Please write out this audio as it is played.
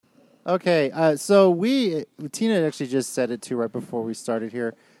Okay, Tina actually just said it too right before we started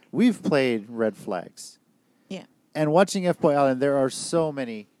here. We've played Red Flags. Yeah. And watching F-Boy Island, there are so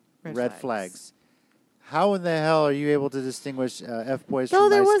many red flags. How in the hell are you able to distinguish F-Boys from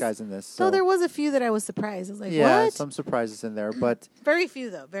nice guys in this? So there was a few that I was surprised. I was like, yeah, what? some surprises in there, but... Very few,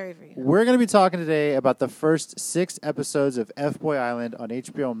 though. Very few. We're going to be talking today about the first 6 episodes of F-Boy Island on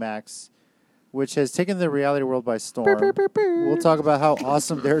HBO Max, which has taken the reality world by storm. We'll talk about how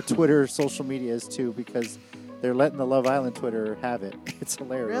awesome their Twitter social media is, too, because they're letting the Love Island Twitter have it. It's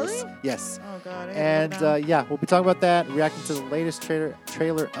hilarious. Really? Yes. Oh, God. And, we'll be talking about that, reacting to the latest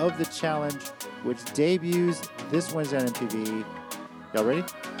trailer of the challenge, which debuts this Wednesday on MTV. Y'all ready?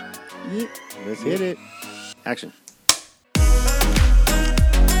 Yep. Let's hit it. Action.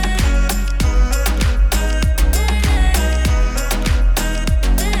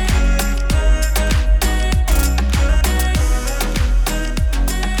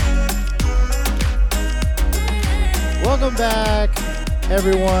 Welcome back,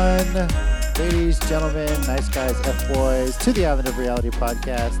 everyone. Ladies, gentlemen, nice guys, F-Boys, to the Island of Reality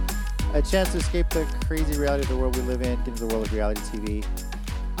podcast. A chance to escape the crazy reality of the world we live in, get into the world of reality TV.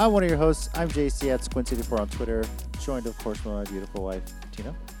 I'm one of your hosts. I'm JC at Squint84 on Twitter, joined, of course, by my beautiful wife,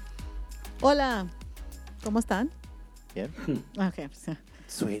 Tina. Hola. ¿Cómo están? Bien. Okay.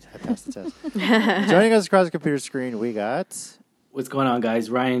 Sweet. I passed the test. Joining us across the computer screen, we got... What's going on, guys?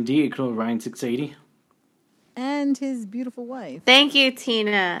 Ryan D. Ryan680. And his beautiful wife. Thank you,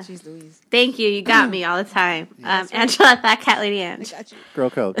 Tina. She's Louise. Thank you. You got me all the time. Right. Angela, Fat Cat Lady Ange. I got you. Girl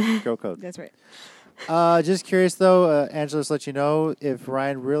Code. Girl Code. That's right. Just curious, though, Angela, just let you know, if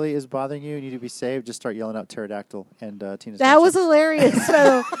Ryan really is bothering you, you need to be saved, just start yelling out pterodactyl. And Tina's That was hilarious.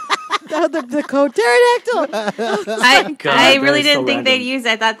 So, the code pterodactyl. I really didn't think they'd use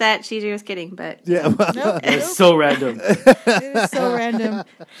it. I thought that she was kidding, but... Yeah. Nope. It's so random. It is so random.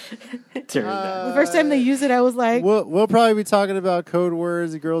 Pterodactyl. The first time they use it, I was like... We'll probably be talking about code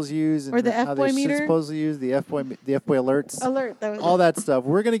words the girls use. And Or the how F-Boy they should meter. supposedly use the F-Boy alerts. Alert. That was All that stuff.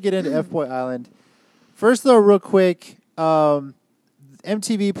 We're going to get into F-Boy Island. First, though, real quick,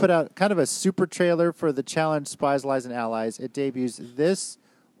 MTV put out kind of a super trailer for the challenge Spies, Lies, and Allies. It debuts this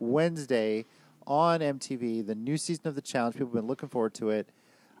Wednesday on MTV, the new season of the challenge. People have been looking forward to it.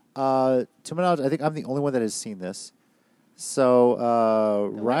 To my knowledge, I think I'm the only one that has seen this.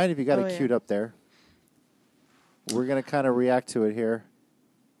 So, Ryan, if you got it queued up there, we're going to kind of react to it here.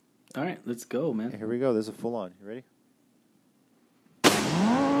 All right, let's go, man. Here we go. There's a full on. You ready?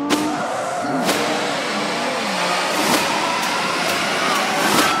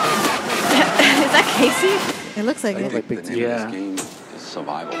 Is that Casey? It looks like I it. look like Big T. Yeah. This game is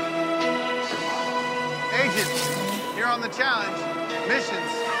survival. Agents, here on the challenge,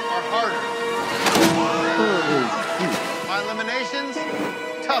 missions are harder. My eliminations,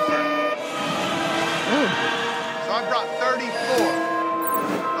 tougher. So I brought 34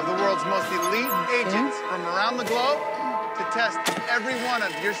 of the world's most elite agents from around the globe to test every one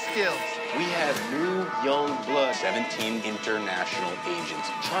of your skills. We have new young blood, 17 international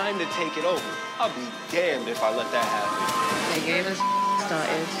agents trying to take it over. I'll be damned if I let that happen. The game is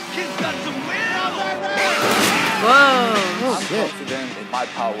started. Kids got some wind out there. Whoa. I'm confident in my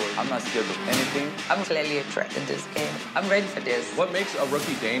power. I'm not scared of anything. I'm clearly a threat in this game. I'm ready for this. What makes a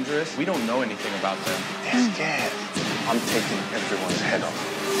rookie dangerous? We don't know anything about them. They're scared. I'm taking everyone's head off.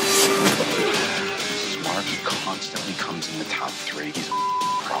 Smart constantly comes in the top 3. He's a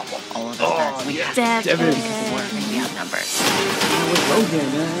problem. All of us we definitely outnumbered.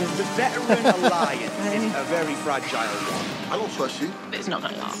 The veteran alliance is a very fragile one. I don't trust you. It's not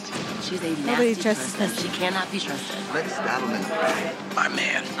gonna last. She's a Nobody nasty trusts person. us. She cannot be trusted. Let's battle him. My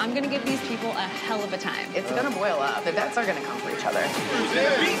man. I'm gonna give these people a hell of a time. It's gonna boil up. The vets are gonna come for each other.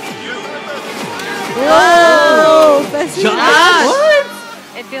 Whoa! Bessie. What?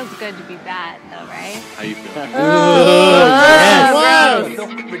 It feels good to be bad, though, right? How you feel? Wow.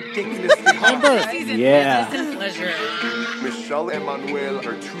 Ridiculously hard. Yeah. Pleasure. Michelle and Manuel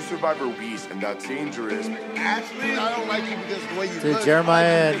are 2 survivor beasts, and that's dangerous. Actually, I don't like you because the way you To look.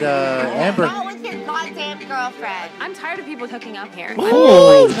 Jeremiah and Amber. with your goddamn girlfriend. I'm tired of people hooking up here.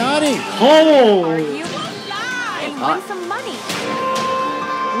 Oh, naughty. Oh! You and win some money.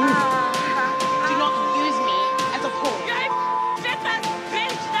 Do not use me as a pawn.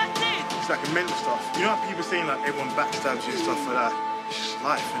 It's like a mental stuff. You know how people saying like everyone backstabs you and stuff like that? It's just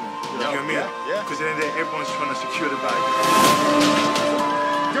life, innit? You know what I mean? Yeah. Because then everyone's trying to secure the bag.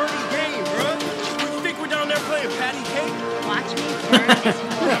 Dirty game, bro. You think we're down there playing patty cake? Watch me burn this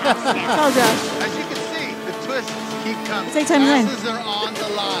Oh, Josh. As you can see, the twists keep coming. Take time to win. Passes are on the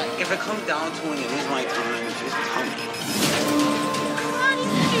line. If it comes down to it and you lose my time, just tell me.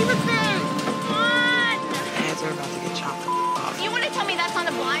 Keep it fair.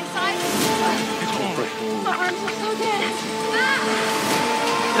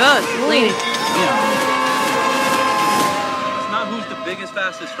 Good. She's leading. It's not who's the biggest,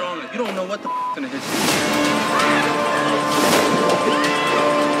 fastest, strongest. You don't know what the gonna hit you.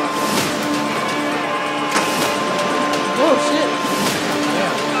 Oh shit.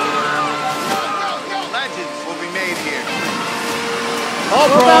 Legends will be made here. Oh,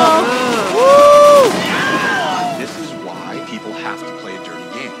 bro. This is why people have to play a dirty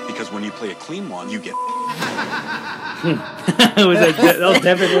game. Because when you play a clean one, you get... that was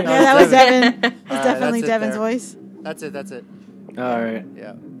Devin. Yeah, that was Devin. That's right, definitely that's it Devin's there. voice. That's it. All right.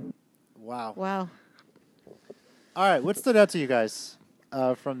 Yeah. Wow. Wow. All right, what stood out to you guys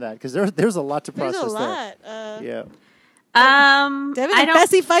from that? Because there's a lot to There's process a lot. there. Yeah. Devin and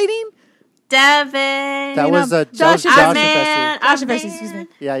Fessy fighting? Devin. That was Josh and and Fessy. Fessy. Josh and Fessy, excuse me.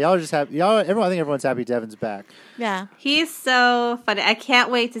 Yeah, y'all are just happy. I think everyone's happy Devin's back. Yeah. He's so funny. I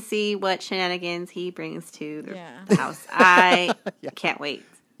can't wait to see what shenanigans he brings to the house. I can't wait.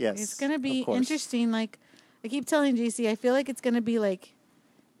 Yes. It's going to be of course. interesting. Like, I keep telling JC, I feel like it's going to be like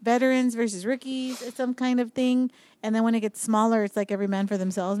veterans versus rookies or some kind of thing. And then when it gets smaller, it's like every man for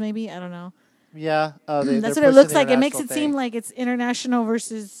themselves, maybe. I don't know. Yeah. That's what it looks like. It makes it seem like it's international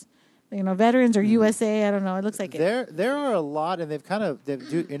versus, veterans or USA. I don't know. It looks like it. There are a lot, and they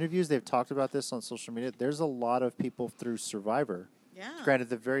do interviews. They've talked about this on social media. There's a lot of people through Survivor. Yeah. Granted,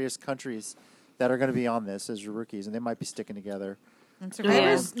 the various countries that are going to be on this as rookies, and they might be sticking together. And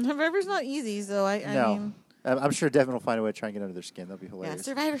Survivor's not easy, so I mean... I'm sure Devin will find a way to try and get under their skin. That'll be Yeah, hilarious.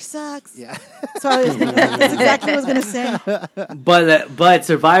 Survivor sucks. Yeah. So that's exactly what I was going to say. But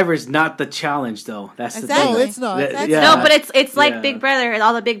Survivor's not the challenge, though. That's Exactly. No, it's not. No, but it's like Big Brother, and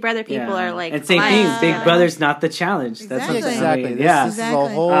all the Big Brother people are like... And same thing, Big Brother's not the challenge. That's what I'm saying. Exactly. I mean, This is a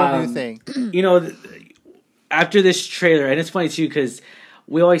whole new thing. After this trailer, and it's funny, too, because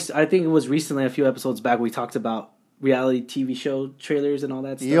I think it was recently, a few episodes back, we talked about reality TV show trailers and all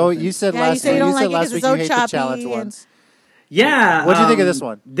that stuff. You said last week you hate the challenge ones. Yeah. What do you think of this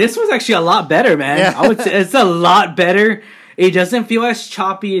one? This was actually a lot better, man. Yeah. I would say it's a lot better. It doesn't feel as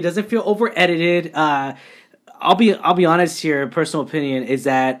choppy. It doesn't feel over edited. I'll be honest here. Personal opinion is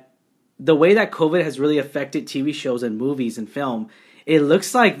that the way that COVID has really affected TV shows and movies and film, it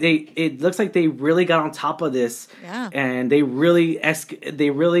looks like they really got on top of this, and they really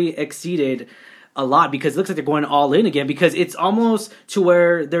exceeded a lot, because it looks like they're going all in again, because it's almost to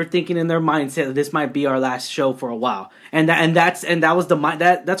where they're thinking in their mindset that this might be our last show for a while, that's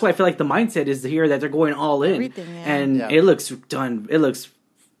why I feel like the mindset is here, that they're going all in. It looks done. It looks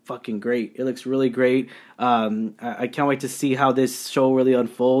fucking great. It looks really great. I can't wait to see how this show really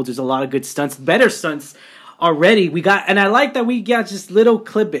unfolds. There's a lot of good stunts, better stunts already. And I like that we got just little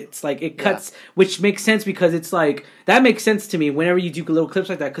clip bits, like it cuts, which makes sense, because it's like, that makes sense to me whenever you do little clips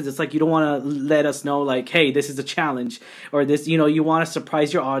like that, because it's like, you don't want to let us know, like, hey, this is a challenge, or this, you want to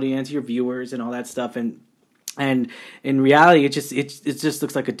surprise your audience, your viewers, and all that stuff. And in reality, it just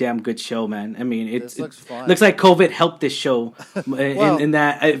looks like a damn good show, man. I mean, it looks fun. Looks like COVID helped this show, in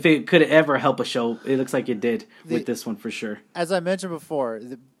that if it could ever help a show, it looks like it did with this one for sure. As I mentioned before,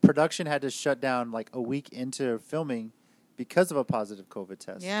 the production had to shut down like a week into filming because of a positive COVID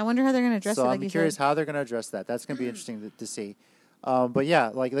test. Yeah, I wonder how they're going to address it. So I'm curious how they're going to address that. That's going to be interesting to see. But yeah,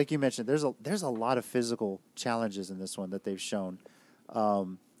 like you mentioned, there's a lot of physical challenges in this one that they've shown.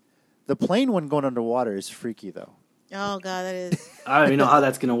 The plane one going underwater is freaky, though. Oh, God, that is. I don't even know how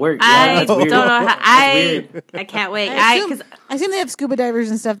that's going to work. I don't know how. I can't wait. I assume they have scuba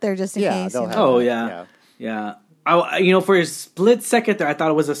divers and stuff there just in case. Oh, yeah. For a split second there, I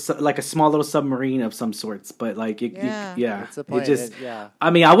thought it was a small little submarine of some sorts, but like, It's a plane. I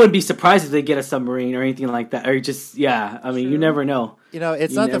mean, I wouldn't be surprised if they get a submarine or anything like that, or just, I mean, you never know.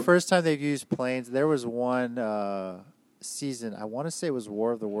 It's not the first time they've used planes. There was one season, I want to say it was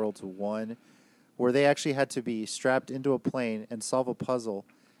War of the Worlds 1, where they actually had to be strapped into a plane and solve a puzzle,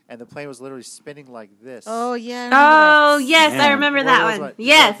 and the plane was literally spinning like this. Oh, yeah. Yes, I remember that one.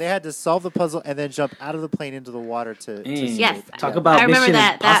 Yes. They had to solve the puzzle and then jump out of the plane into the water to yes. Talk about I remember Mission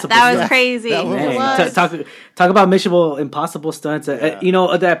that. Impossible. That was crazy. Talk about Mission Impossible stunts.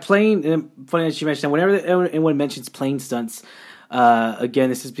 That plane, funny that you mentioned that, whenever anyone mentions plane stunts, again,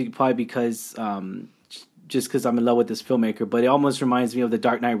 this is probably because... just because I'm in love with this filmmaker, but it almost reminds me of The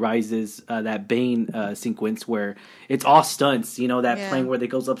Dark Knight Rises, that Bane sequence where it's all stunts, plane where it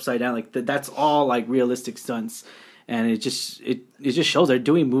goes upside down, like that's all like realistic stunts, and it just shows they're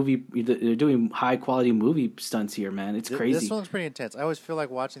doing high quality movie stunts here, man. It's crazy. This one's pretty intense. I always feel like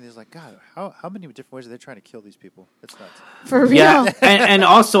watching these, like, God, how many different ways are they trying to kill these people? It's nuts. For real. Yeah, and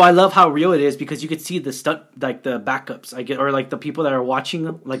also I love how real it is, because you could see the stunt, like the backups, I guess, or like the people that are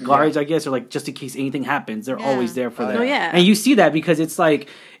watching, like guards, I guess, or like just in case anything happens, they're always there for that. Oh, yeah. And you see that because it's like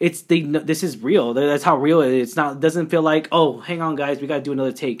this is real. That's how real it is. It's not. It doesn't feel like, oh, hang on, guys, we got to do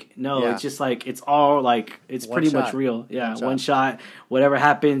another take. No, Yeah. it's just like it's all like it's One pretty shot. much real. Yeah, One one shot. Whatever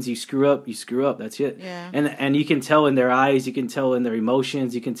happens, you screw up. You screw up. That's it. Yeah. And you can tell in their eyes. You can tell in their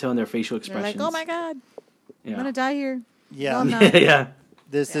emotions. You can tell in their facial They're expressions. like, oh my god, Yeah. I'm gonna die here. Yeah. No, I'm not. yeah.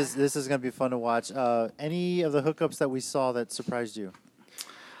 This is gonna be fun to watch. Any of the hookups that we saw that surprised you?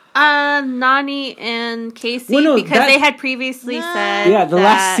 Nani and Casey, Well, no, because that- they had previously said Yeah, the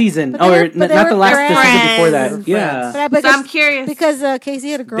last that- season, But they were- but they not were the last the season friends. before that. Friends. Yeah, But So I'm curious. because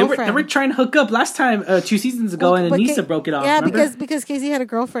Casey had a they were girlfriend. trying to hook up last time, 2 seasons ago, and But Anissa broke it off. Yeah, remember? because Casey had a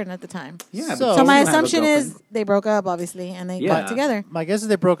girlfriend at the time. yeah. So- but So my Casey might have a assumption is girlfriend. they broke up, obviously, and they Yeah. got together. My guess is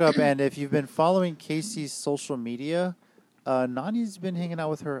they broke up, and if you've been following Casey's social media, Nani's been hanging out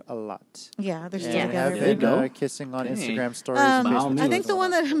with her a lot. Yeah, they're still And together. have There you been go. kissing on Dang. Instagram stories. Um, and Wow, Facebook me. I stories think the and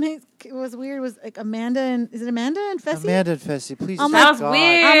one all that made, was weird was like Amanda and is it Amanda and Fessy? Amanda and Fessy, please. I'm That like- was God.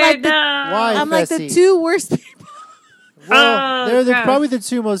 weird. I'm like the- Why, I'm like the Fessy? two worst people. Well, they're gross. probably the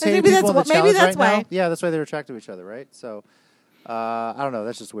two most hated Maybe people in the that's why- maybe challenge that's right now. why. Yeah, that's why they're attracted to each other, right? So, I don't know.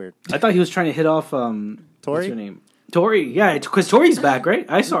 That's just weird. I thought he was trying to hit off Tori? What's her name? Tori. Yeah, because Tori's back, right?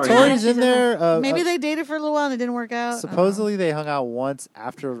 I saw her. Tori's in there. Maybe they dated for a little while and it didn't work out. Supposedly they hung out once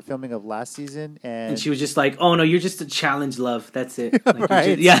after filming of last season, and And she was just like, "Oh no, you're just a challenge, love. That's it." Like, you're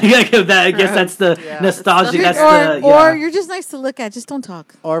Right. just- yeah. I guess that's the nostalgia. Or, That's or, the yeah. you're just nice to look at. Just don't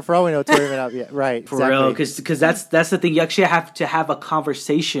talk. or for all we know, Tori went out. Yeah, right. For exactly. real, because that's the thing. You actually have to have a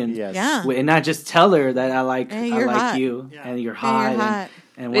conversation, Yes. Yeah. and not just tell her that I like Hey, I you're like hot. you and you're Hey, you're hot. hot.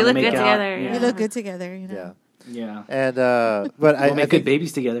 And We wanna look make good out. together, Yeah. You look good together. You know. Yeah. Yeah. And but I We'll make think good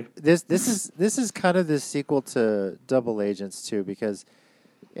babies together. this is kind of the sequel to Double Agents too, because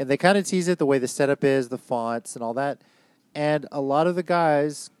and they kind of tease it the way the setup is, the fonts and all that. And a lot of the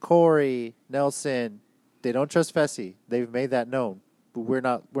guys, Corey, Nelson, they don't trust Fessy. They've made that known. But we're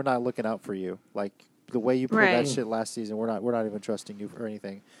not looking out for you. Like the way you pulled that Right. shit last season, we're not even trusting you for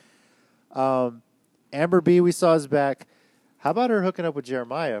anything. Amber B we saw is back. How about her hooking up with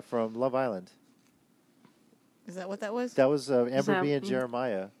Jeremiah from Love Island? Is that what that was? That was Amber that- B and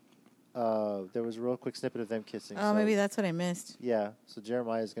Jeremiah. There was a real quick snippet of them kissing. Oh, so, maybe that's what I missed. Yeah, so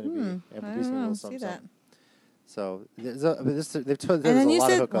Jeremiah is going to be I Amber don't B's going know. to See something. that. So they've told And there's then a you lot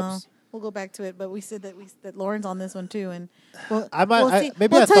said, of hookups. well, we'll go back to it, but we said that Lauren's on this one too, and we'll, I might we'll see.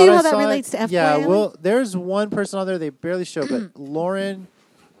 maybe we'll I tell thought you I how that saw it. relates to F. Yeah, Island. well, there's one person on there they barely show, but Lauren,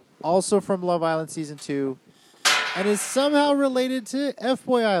 also from Love Island season 2, and is somehow related to F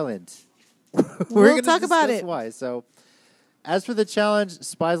Boy Island. We'll gonna talk about discuss it. Why? So, as for the challenge,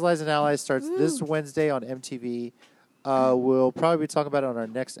 Spies, Lies, and Allies starts this Wednesday on MTV. We'll probably be talking about it on our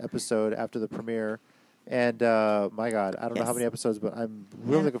next episode after the premiere. And my God, I don't know how Yes. many episodes, but I'm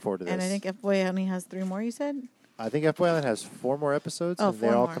really And- looking forward to this. And I think F Boy only has 3 more. You said? I think F Boy Island has 4 more episodes, Oh, and they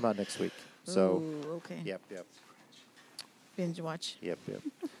 4 all more. come out next week. So, Ooh, okay. yep. Binge watch. Yep.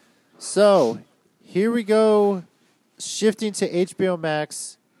 So, here we go, shifting to HBO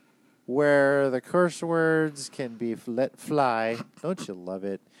Max, where the curse words can be let fly. Don't you love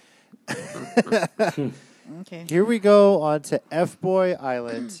it? Okay. Here we go on to F-Boy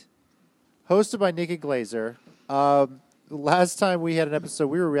Island, hosted by Nikki Glazer. Last time we had an episode,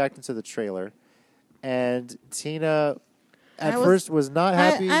 we were reacting to the trailer, and Tina at first was not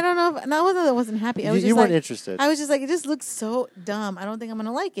happy. I don't know. If, not that I wasn't happy. I was You just weren't like, interested. I was just like, it just looks so dumb. I don't think I'm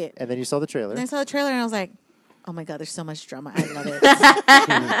gonna like it. And then you saw the trailer. And I saw the trailer and I was like, oh my God, there's so much drama. I love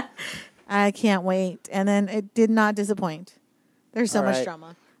it. I can't wait. And then it did not disappoint. There's so All much right.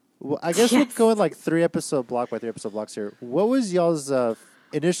 drama. Well, I guess we'll go in like 3-episode block by 3-episode blocks here. What was y'all's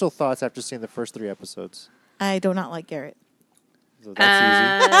initial thoughts after seeing the first 3 episodes? I do not like Garrett. So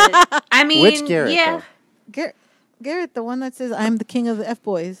that's easy. I mean, Which Garrett, yeah. though? Garrett, the one that says, I'm the king of the F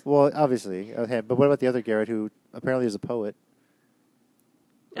boys. Well, obviously, him. But what about the other Garrett, who apparently is a poet?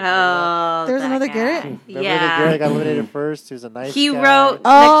 Oh, There's that another guy. Garrett? Remember the Yeah. Garrett got eliminated first? Who's a nice He guy? wrote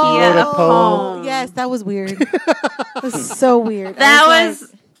Oh, Nakia wrote a a poem. poem. Yes, that was weird. That was so weird. That was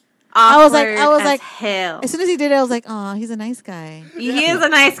awkward I was as like, hell. as soon as he did it, I was like, oh, he's a nice guy. He is a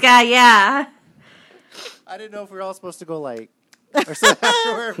nice guy, yeah. I didn't know if we were all supposed to go like or something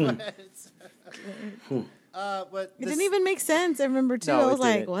afterward. But It didn't even make sense. I remember too. No, I it was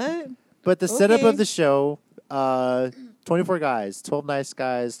like, didn't. what? But the setup Okay. of the show, 24 guys, 12 nice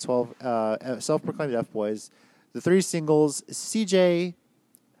guys, 12 self-proclaimed F-boys. The 3 singles, CJ,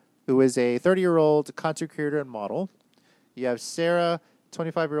 who is a 30-year-old content creator and model. You have Sarah,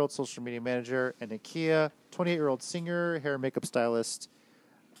 25-year-old social media manager, and Nakia, 28-year-old singer, hair and makeup stylist.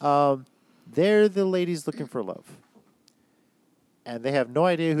 They're the ladies looking for love. And they have no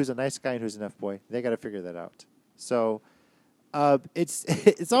idea who's a nice guy and who's an F-boy. They got to figure that out. So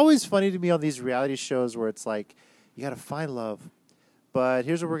It's always funny to me on these reality shows where it's like you got to find love, but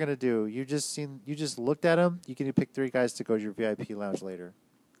here's what we're gonna do. You just looked at them. You can pick 3 guys to go to your VIP lounge later,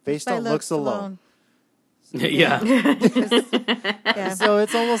 based on looks alone. Yeah. Yeah. So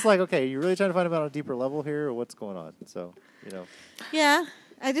it's almost like, okay, you're really trying to find out on a deeper level here, or what's going on? So Yeah,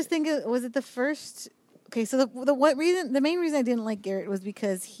 I just think was it the first. Okay, so the main reason I didn't like Garrett was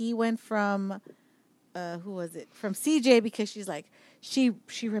because he went from. Who was it? From CJ, because she's like she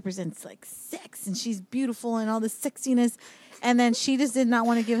represents like sex and she's beautiful and all this sexiness, and then she just did not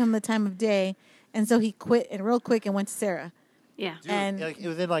want to give him the time of day, and so he quit and real quick and went to Sarah. Yeah, dude, and like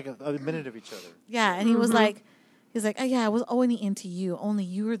within like a minute of each other. Yeah, and he was like, oh yeah, I was only into you. Only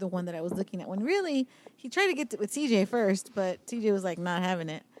you were the one that I was looking at. When really he tried to get with CJ first, but CJ was like not having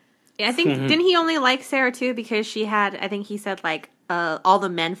it. Yeah, I think didn't he only like Sarah too because she had? I think he said like all the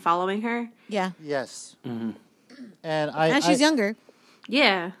men following her. Yeah. Yes. Mm-hmm. And she's younger.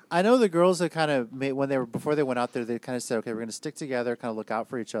 Yeah. I know the girls that kind of made before they went out there, they kind of said, okay, we're going to stick together, kind of look out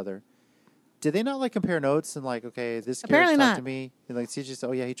for each other. Did they not like compare notes and like, okay, this Garrett talked to me, and like CJ said,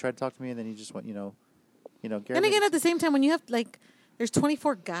 oh yeah, he tried to talk to me, and then he just went, Garrett. Then again, at the same time, when you have like, there's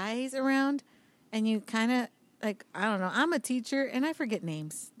 24 guys around, and you kind of like, I don't know, I'm a teacher and I forget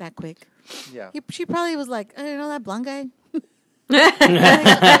names that quick. Yeah. She probably was like, I don't know that blonde guy. She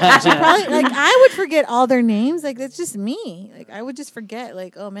probably, like, I would forget all their names. Like, that's just me. Like, I would just forget.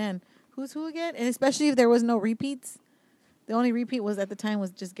 Like, oh man, who's who again? And especially if there was no repeats. The only repeat was at the time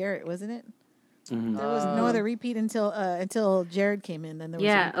was just Garrett, wasn't it? Mm-hmm. There was no other repeat until Jared came in. Then there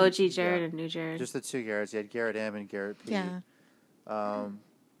was OG Jared and new Jared. Just the 2 Garretts. You had Garrett M and Garrett P. Yeah.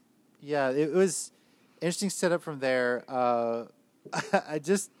 Yeah, it was interesting setup from there. I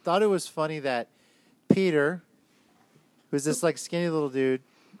just thought it was funny that Peter, who's this like skinny little dude,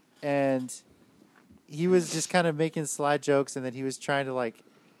 and he was just kind of making sly jokes, and then he was trying to like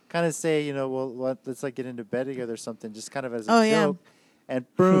kind of say, let's like get into bed together or something, just kind of as a joke. Yeah. And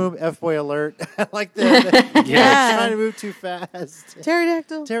boom, F-boy alert. Like that. Yeah. Trying to move too fast.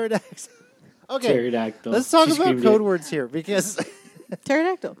 Pterodactyl. Okay. Pterodactyl. Let's talk She about screamed code it. words here because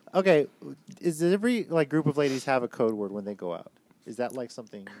Pterodactyl. okay, is every like group of ladies have a code word when they go out? Is that like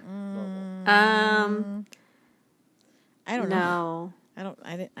something normal? I don't know.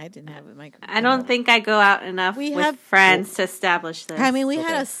 I didn't have it. I don't think I go out enough with friends to establish this. I mean, we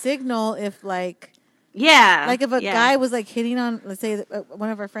had a signal if like. Yeah. Like if a guy was like hitting on, let's say one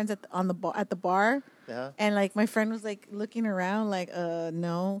of our friends at the bar, and like my friend was like looking around like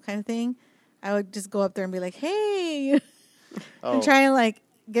no kind of thing, I would just go up there and be like, hey, and try and like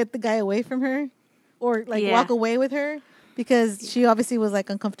get the guy away from her, or like walk away with her because she obviously was like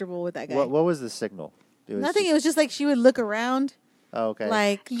uncomfortable with that guy. What was the signal? Nothing. It was just like she would look around. Oh, okay.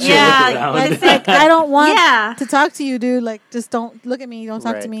 Like like I don't want to talk to you, dude. Like just don't look at me. Don't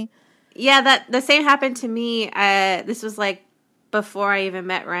talk to me. Yeah, that the same happened to me. This was like before I even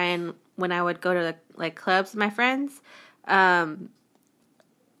met Ryan. When I would go to the like clubs with my friends,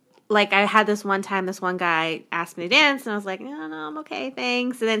 like I had this one time, this one guy asked me to dance, and I was like, no, I'm okay,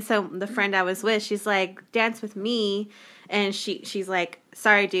 thanks. And then so the friend I was with, she's like, dance with me, and she's like,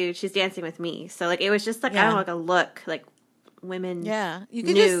 sorry, dude, she's dancing with me. So like it was just like I don't know, like a look, like women. Yeah, you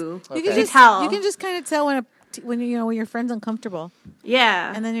can knew. You can just tell. You can just kind of tell when your friend's uncomfortable.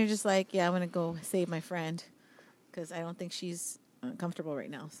 Yeah. And then you're just like, yeah, I'm going to go save my friend because I don't think she's comfortable right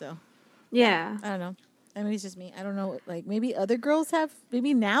now. So, yeah. I don't know. I mean, it's just me. I don't know. Like, maybe other girls have,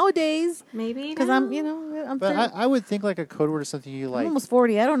 maybe nowadays. Maybe. Because I'm But I would think like a code word is something you like. I'm almost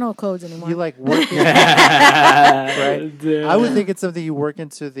 40. I don't know codes anymore. You like work right? I would think it's something you work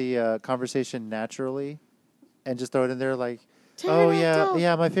into the conversation naturally and just throw it in there like, oh,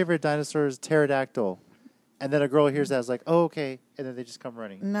 yeah, my favorite dinosaur is pterodactyl. And then a girl hears that, is like, oh, okay. And then they just come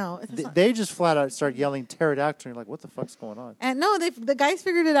running. No. They just flat out start yelling pterodactyl. And you're like, what the fuck's going on? And no, the guys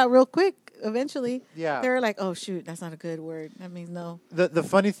figured it out real quick eventually. Yeah. They were like, oh, shoot, that's not a good word. That means no. The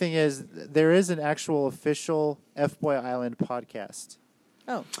funny thing is, there is an actual official F-Boy Island podcast.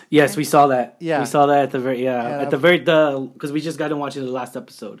 Oh. Yes, we saw that. Yeah. We saw that at the very, because we just got done watching the last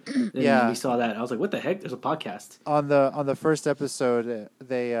episode. And we saw that. I was like, what the heck? There's a podcast. On the first episode,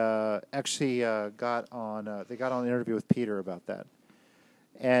 they actually got on an interview with Peter about that.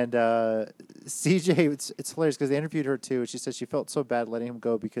 And CJ, it's hilarious because they interviewed her too, and she said she felt so bad letting him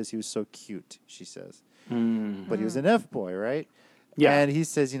go because he was so cute, she says. But he was an F-boy, right? Yeah. And he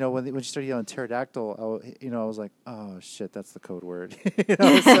says, when she started yelling pterodactyl, I was like, oh, shit, that's the code word. So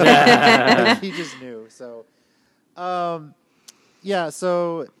he just knew. So, so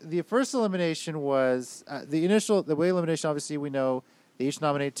the first elimination was the way elimination, obviously, we know they each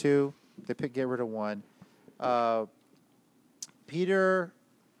nominate 2. They get rid of 1. Peter,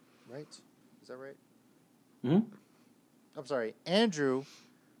 right? Is that right? Hmm? I'm sorry. Andrew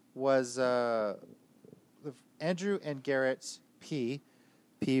was Andrew and Garrett P.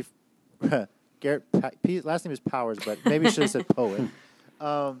 Garrett P. Last name is Powers, but maybe should have said Poet.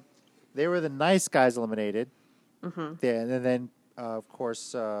 They were the nice guys eliminated. Mm-hmm. Yeah, and then of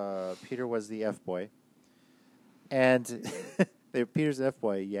course Peter was the F boy, and Peter's the F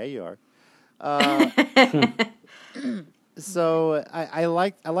boy. Yeah, you are. So I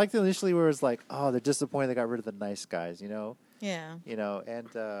liked initially where it was like, oh, they're disappointed they got rid of the nice guys, you know. Yeah. You know, and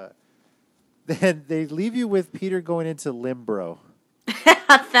then they leave you with Peter going into Limbro.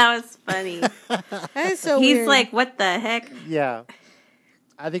 That was funny. That is so He's weird. like, what the heck? Yeah.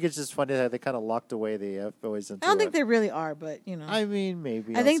 I think it's just funny that they kind of locked away the F boys into I don't think it. they really are, but you know. I mean,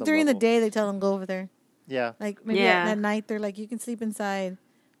 maybe. I on think some during level. the day they tell them go over there. Yeah. Like maybe Yeah. at night they're like you can sleep inside,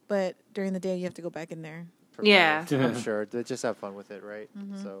 but during the day you have to go back in there. Yeah. I'm sure. They just have fun with it, right?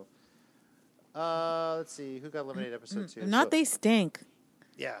 Mhm. So, let's see. Who got eliminated episode 2? If not, they stink.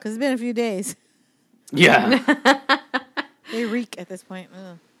 Yeah. Because it's been a few days. Yeah. They reek at this point.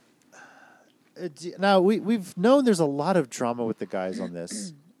 Ugh. Now, we've known there's a lot of drama with the guys on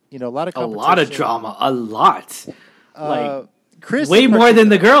this. You know, a lot of A lot of competition. drama. A lot. Like, Chris way in more than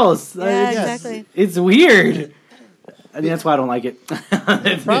the girls. Yeah, It's- exactly. It's weird. I think that's why I don't like it.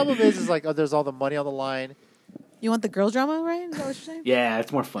 The problem is like, oh, there's all the money on the line. You want the girl drama, right? Is that what you're saying? Yeah,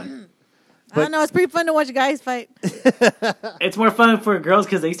 it's more fun. I don't know. It's pretty fun to watch guys fight. It's more fun for girls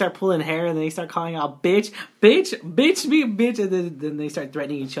because they start pulling hair and they start calling out bitch, bitch, bitch, me, bitch, and then they start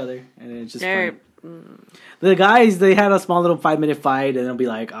threatening each other, and it's just They're- fun. The guys, they had a small little 5-minute fight, and they'll be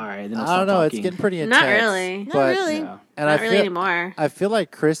like, all right. Then I don't know. It's getting pretty intense. Not really. Not But, really. Yeah. And Not I really feel, anymore. I feel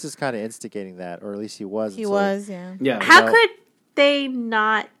like Chris is kind of instigating that, or at least he was. He until- was, yeah. Yeah. How know- could they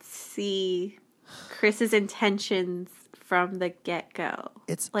not see Chris's intentions from the get-go?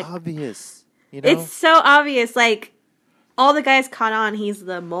 It's Like, obvious. You know? it's so obvious. Like, all the guys caught on he's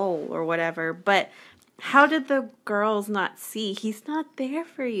the mole or whatever, but how did the girls not see? He's not there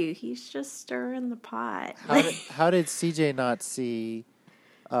for you. He's just stirring the pot. How did CJ not see?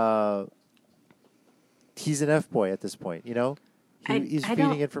 He's an F boy at this point. You know, he's I feeding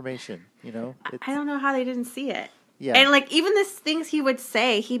don't- information. You know, I don't know how they didn't see it. Yeah. And like even the things he would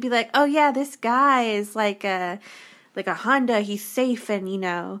say, he'd be like, "Oh yeah, this guy is like a Honda. He's safe, and you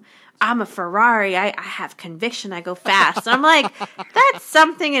know, I'm a Ferrari. I have conviction. I go fast." I'm like, that's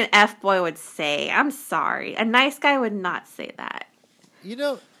something an F boy would say. I'm sorry, a nice guy would not say that. You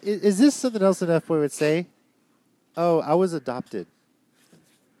know, is this something else an F boy would say? Oh, I was adopted.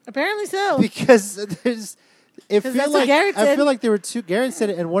 Apparently so. Because there's. It 'Cause feel that's what like Garrett I said. feel like there were two. Garrett said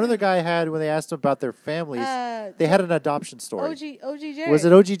it, and one other guy had when they asked him about their families. They had an adoption story. OG Jared. Was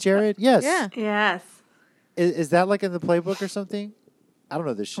it OG Jared? Yes. Yeah. Yes. Is that like in the playbook or something? I don't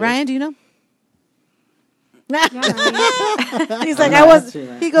know this shit. Ryan, do you know? He's I'm like, not answering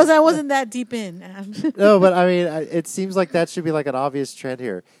that. he goes, I wasn't that deep in. No, but I mean, it seems like that should be like an obvious trend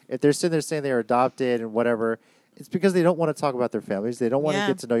here. If they're sitting there saying they're adopted and whatever, it's because they don't want to talk about their families. They don't want Yeah.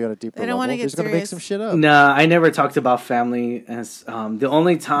 to get to know you on a deeper They don't level. wanna They're get just going to make serious. some shit up. No, I never talked about family. As the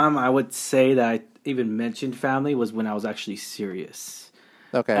only time I would say that I even mentioned family was when I was actually serious.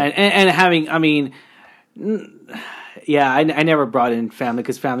 Okay. And having, I mean, yeah, I never brought in family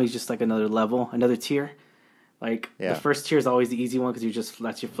because family is just like another level, another tier. Like Yeah. the first tier is always the easy one because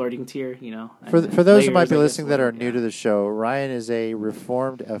that's your flirting tier, you know. For And for those who layers, might be I guess, listening that are new to the show, Ryan is a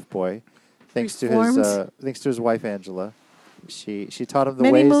reformed F boy, thanks to his wife Angela. She taught him the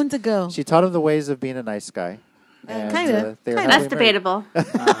Many ways. moons ago. She taught him the ways of being a nice guy. And, kinda. they were Kinda. happily That's married. debatable.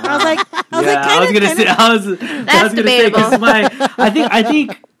 I was like, I was gonna say, I was gonna say because I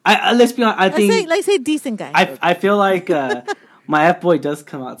think let's be honest, let's say decent guy. I feel like my F boy does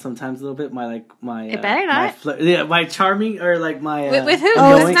come out sometimes a little bit. My It better not. my charming or like my With who?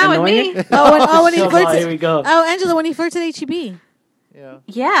 annoying- It's not with annoying- me. when he flirts. Here we go. Oh, Angela, when he flirts at HEB.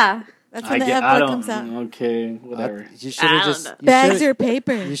 Yeah. That's when the F I boy don't. comes out. Okay, whatever. You should have just Bags or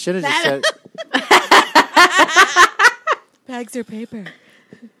paper. You should have just said Bags or paper.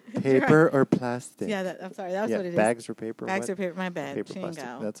 paper or plastic. Yeah, I'm sorry. That was Yeah, what it is. bags or paper. Bags what? or paper. My bad. Paper, Shingo.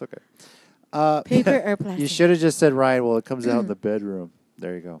 plastic. That's okay. Paper or You plastic? should have just said, Ryan. Well, it comes out in the bedroom.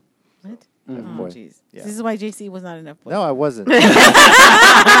 There you go. What? F Oh, boy. jeez. Yeah. This is why JC was not enough boy. No, I wasn't. Bob,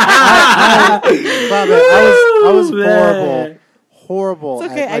 I was horrible. Horrible.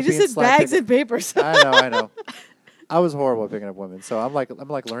 It's okay. at I just being said slack bags picking- and paper. So. I know. I was horrible at picking up women, so I'm like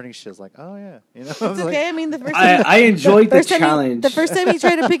learning shit. It's like, oh yeah, you know. It's okay. I mean, the first I time enjoyed the first time challenge. the first time he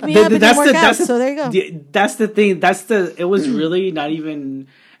tried to pick me up, it didn't work out. So there you go. That's the thing. It was really not even,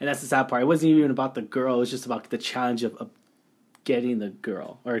 and that's the sad part. It wasn't even about the girl. It was just about the challenge of getting the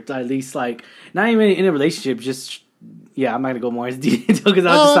girl, or at least like not even in a relationship, just. Yeah, I'm not gonna go more into detail because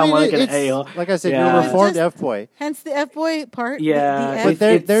I'll just sound more like an a-hole. Like I said, you're a reformed F-boy. Hence the F-boy part. Yeah, the F,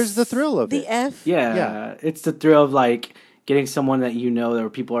 but there's the thrill of the it. F. Yeah, it's the thrill of like getting someone that you know that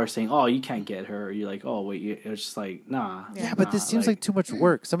people are saying, "Oh, you can't get her." Or you're like, "Oh, wait," it's just like, nah. Yeah, but this seems like too much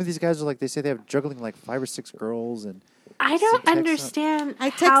work. Some of these guys are like, they say they have juggling like 5 or 6 girls, and I don't understand.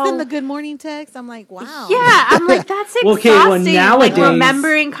 I text them the good morning text. I'm like, wow. Yeah, I'm like, that's exhausting. Okay, well, nowadays, like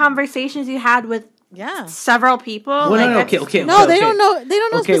remembering conversations you had with several people. Well, like, no, they don't know. They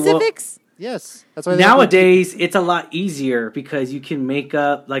don't know specifics. Yes, that's why nowadays it's a lot easier because you can make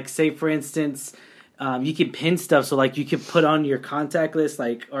up, like, say for instance, you can pin stuff. So like you can put on your contact list,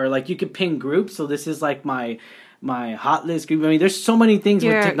 like, or like you can pin groups. So this is like my hot list group. I mean, there's so many things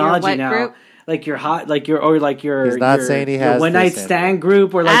with technology now. Group? Like your hot, like your, or like your. He's not saying he has one night stand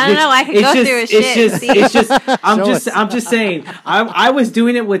group, or like I don't know. I could go through a shit. It's just. I'm just saying. I was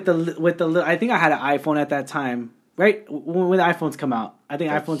doing it with the. I think I had an iPhone at that time, right? When the iPhones come out, I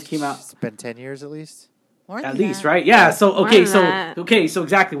think iPhones came out. It's been 10 years at least. At least, right? Yeah. So so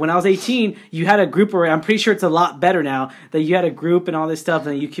exactly. When I was 18, you had a group, or I'm pretty sure it's a lot better now that you had a group and all this stuff,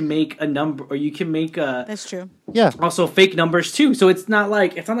 and you can make a number, or you can make a. That's true. Yeah. Also, fake numbers too. So it's not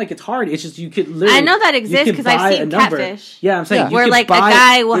like it's hard. It's just you could literally. I know that exists because I've seen Catfish. Yeah, I'm saying where like a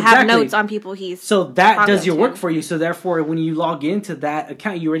guy will have notes on people he's. So that does your work for you. So therefore, when you log into that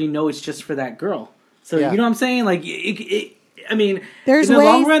account, you already know it's just for that girl. So you know what I'm saying? Like I mean, there's in the ways,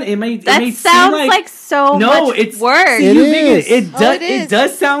 long run, it may sounds seem like so much work. It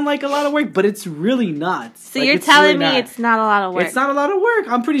does sound like a lot of work, but it's really not. So like, you're telling me it's not a lot of work. It's not a lot of work.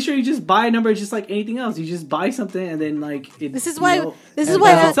 I'm pretty sure you just buy a number just like anything else. You just buy something and then like this is why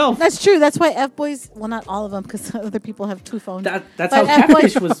that's true. That's why F boys. Well, not all of them, because other people have 2 phones. That's how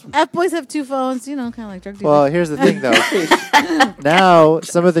Catfish was. F boys have 2 phones. You know, kind of like drug dealers. Well, here's the thing though. Now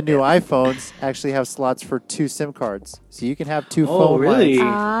some of the new iPhones actually have slots for 2 SIM cards, so you can have 2 phone lines. You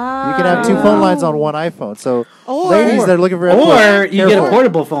can have 2 phone lines on one iPhone. So ladies that are looking for or you get a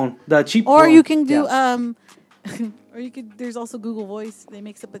portable phone, the cheap. Or phone. you can do or you could. There's also Google Voice. They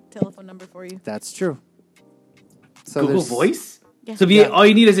mix up a telephone number for you. That's true. So Google Voice. Yeah. So all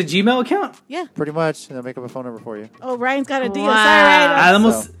you need is a Gmail account. Yeah, pretty much, and they'll make up a phone number for you. Oh, Ryan's got a deal. Wow. Sorry,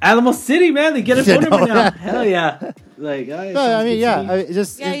 Ryan. Alamo City, man, they get a phone number now. Hell yeah! Like, no, I mean, you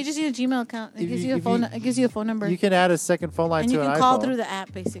just need a Gmail account. It gives you a phone. It gives you a phone number. You can add a second phone line and to an iPhone. And you can call through the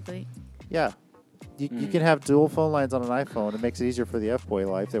app, basically. Yeah. You can have dual phone lines on an iPhone. It makes it easier for the F-boy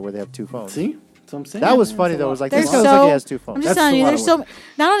life where they have 2 phones. See? That's what I'm saying. That was funny, though. It was like, this guy looks like he has 2 phones. I'm just telling you, there's so...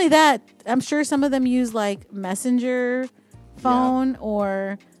 Not only that, I'm sure some of them use, like, Messenger phone,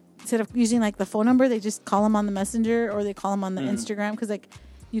 or instead of using, like, the phone number, they just call them on the Messenger, or they call them on the Instagram, because, like,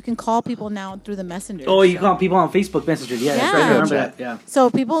 you can call people now through the Messenger. Oh, you call people on Facebook Messenger. Yeah, that's right. I remember that. Yeah. So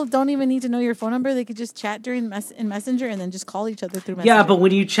people don't even need to know your phone number. They could just chat in Messenger and then just call each other through Messenger. Yeah, but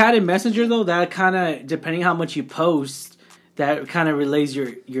when you chat in Messenger, though, that kind of, depending how much you post, that kind of relays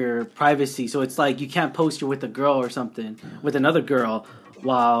your privacy. So it's like you can't post you're with a girl or something, with another girl,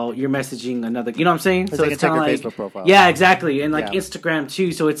 while you're messaging another. You know what I'm saying? So it's kind of like Facebook profile. Yeah, exactly. And like Instagram,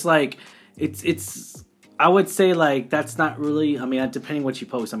 too. So it's like, it's I would say, like, that's not really, I mean, depending what you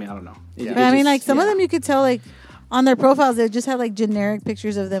post, I mean, I don't know. But I mean, like, some of them you could tell, like, on their profiles, they just have, like, generic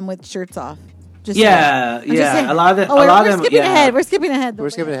pictures of them with shirts off. Just a lot of them. We're skipping ahead. We're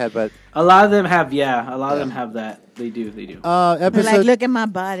skipping ahead, but a lot of them have. A lot of them have that. They do. They're like, look at my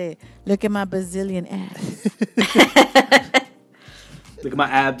body. Look at my Brazilian ass. Look at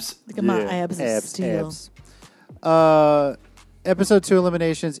my abs. Look at my abs of steel. Episode 2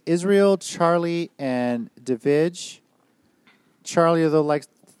 eliminations: Israel, Charlie, and Davidge. Charlie, though,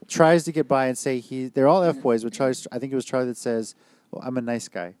 tries to get by and say they're all F boys, but Charlie, I think it was Charlie that says, "Well, I'm a nice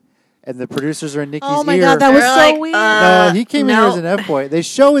guy." And the producers are in Nikki's ear. Oh my god, that was so weird. No, he came in here as an F boy. They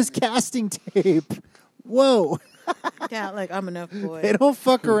show his casting tape. Whoa. Yeah, like, I'm an F boy. They don't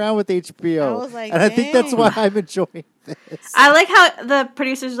fuck around with HBO. I was like, and I think that's why I'm enjoying this. I like how the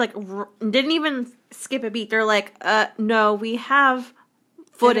producers like didn't even skip a beat. They're like, no, we have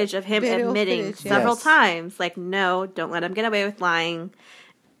footage of him admitting several times. Like, no, don't let him get away with lying.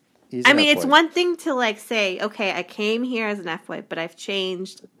 I mean, it's one thing to like say, okay, I came here as an F-boy, but I've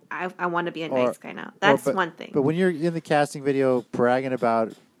changed. I want to be a nice guy now. That's one thing. But when you're in the casting video bragging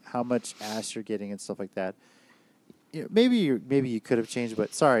about how much ass you're getting and stuff like that, maybe you could have changed,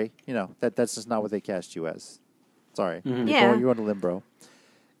 but sorry, that's just not what they cast you as. Sorry, you're on a limb, bro.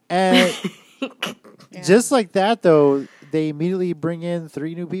 And just like that, though, they immediately bring in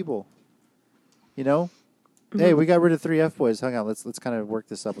 3 new people. Hey, we got rid of 3 F boys. Hang on, let's kind of work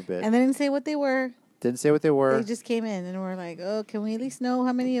this up a bit. And they didn't say what they were. Didn't say what they were. They just came in and we're like, oh, can we at least know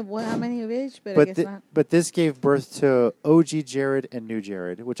how many of each? But I guess not. But this gave birth to OG Jared and New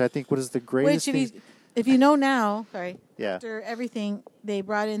Jared, which I think was the greatest Which, thing. if you know now, sorry. Yeah. After everything, they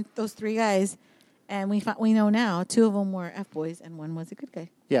brought in those 3 guys, and we know now 2 of them were F boys and 1 was a good guy.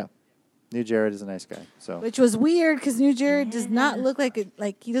 Yeah. New Jared is a nice guy. So. Which was weird because New Jared does not look like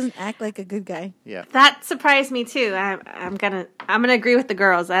he doesn't act like a good guy. Yeah. That surprised me too. I'm gonna agree with the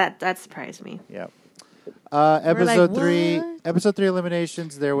girls. That surprised me. Yeah. Episode like, 3. what? Episode 3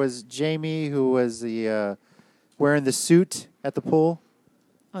 eliminations. There was Jamie, who was the wearing the suit at the pool.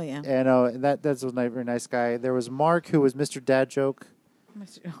 Oh yeah. And that's a very nice guy. There was Mark, who was Mr. Dad Joke.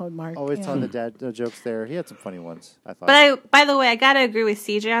 Oh, Mark. Always yeah. telling the dad jokes there. He had some funny ones, I thought. But by the way, I gotta agree with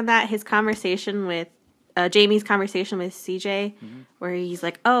CJ on that. His conversation with Jamie's conversation with CJ, where he's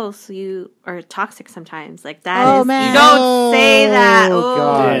like, "Oh, so you are toxic sometimes." Like that Oh, is man. you don't say that. Oh, Oh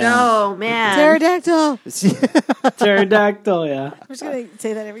gosh. no, man. Pterodactyl. Pterodactyl, yeah. I'm just gonna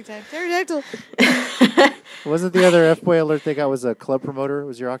say that every time. Pterodactyl. Wasn't the other F-boy alert they got was a club promoter?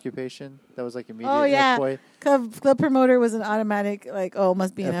 Was your occupation? That was like immediate Oh yeah. F-boy. Club promoter was an automatic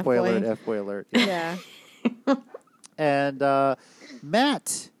must be an F-boy F-boy. alert, F-boy alert. Yeah. And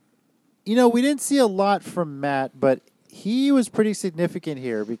Matt, we didn't see a lot from Matt, but he was pretty significant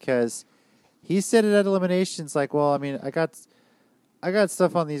here because he said it at eliminations like, well, I mean, I got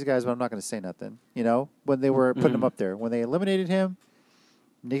stuff on these guys, but I'm not going to say nothing, when they were putting him up there. When they eliminated him,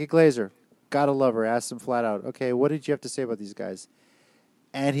 Nikki Glazer, gotta love her, asked him flat out, okay, what did you have to say about these guys?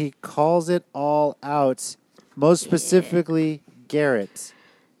 And he calls it all out, most specifically Garrett.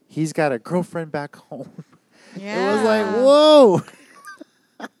 He's got a girlfriend back home. Yeah. It was like, whoa.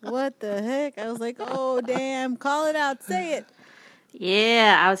 What the heck? I was like, oh damn, call it out, say it.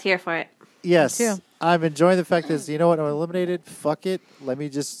 Yeah, I was here for it. Yes. Me too. I'm enjoying the fact that, you know what, I'm eliminated. Fuck it. Let me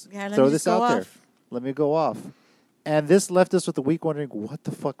just throw this out there. Let me go off. And this left us with the week wondering what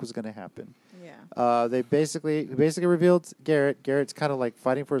the fuck was going to happen. Yeah. They basically revealed Garrett. Garrett's kind of like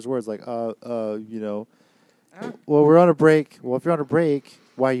fighting for his words, like, well, we're on a break. Well, if you're on a break,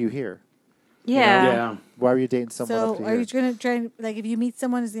 why are you here? Yeah. Yeah. Why are you dating someone up So to are here? you going to try if you meet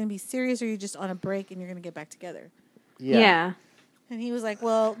someone who's going to be serious, or are you just on a break and you're going to get back together? Yeah. And he was like,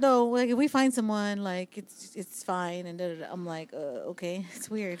 well, no, like if we find someone, like it's fine. And I'm like, okay, it's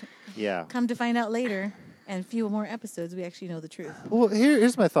weird. Yeah. Come to find out later, and a few more episodes, we actually know the truth. Well,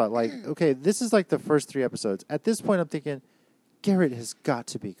 here's my thought. Like, okay, this is like the first 3 episodes. At this point, I'm thinking, Garrett has got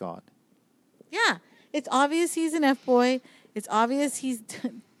to be gone. Yeah, it's obvious he's an F-boy. It's obvious he's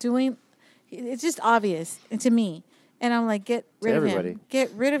doing. It's just obvious to me. And I'm like, get rid of everybody. him.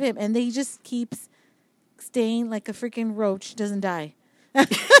 Get rid of him. And he just keeps staying like a freaking roach, doesn't die.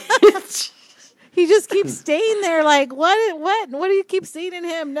 He just keeps staying there. Like, what do you keep seeing in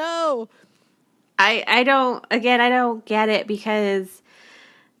him? No. I don't get it because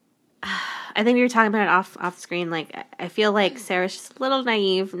I think we were talking about it off screen. Like, I feel like Sarah's just a little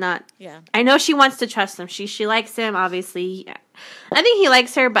naive. I know she wants to trust him. She likes him, obviously. I think he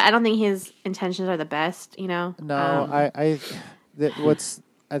likes her, but I don't think his intentions are the best, No, I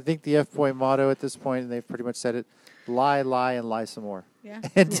think the F-boy motto at this point, and they've pretty much said it, lie, and lie some more. Yeah.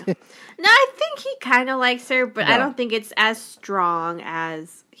 No, I think he kind of likes her, but No. I don't think it's as strong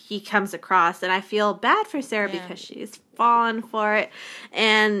as he comes across. And I feel bad for Sarah because she's fallen for it.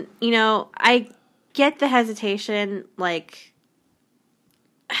 And, I get the hesitation. Like,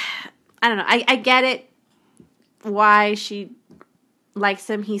 I don't know. I get it why she likes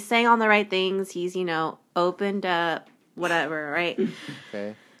him. He's saying all the right things. He's, opened up, whatever, right?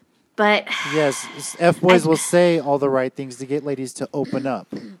 Okay. But yes, F-boys will say all the right things to get ladies to open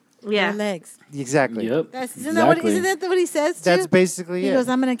up. Their legs. Exactly. Yep. Isn't that what he says too? That's basically he it. goes,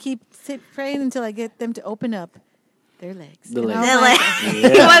 I'm going to keep praying until I get them to open up their legs. The And legs. I was like, He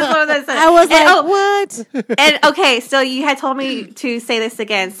was one of those. I was And, like, what? And okay, so you had told me to say this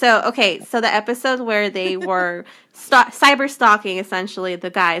again. So the episode where they were cyber stalking, essentially,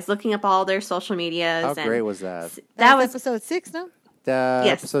 the guys looking up all their social medias. How and great was that? That was episode 6, no? Yes.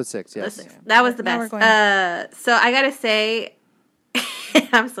 Episode 6, yes. That was the Now we're best. going- So I gotta say,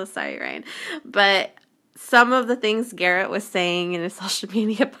 I'm so sorry, Ryan, but some of the things Garrett was saying in his social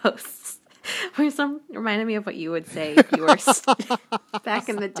media posts reminded me of what you would say if you were back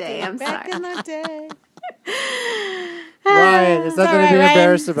in the day. I'm Back sorry. in the day. Ryan, it's It's nothing all to be right, Ryan.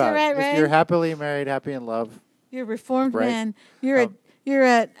 embarrassed It's about. all right, If Ryan. you're happily married, happy in love. You're a reformed Right. man. I don't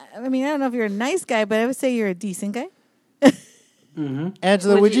know if you're a nice guy, but I would say you're a decent guy.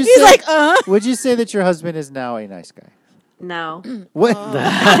 Angela, would you He's say like, would you say that your husband is now a nice guy? No. What?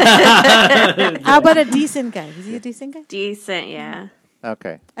 How about a decent guy? Is he a decent guy? Decent, yeah.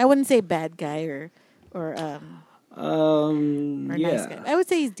 Okay. I wouldn't say bad guy or or Yeah. nice guy? I would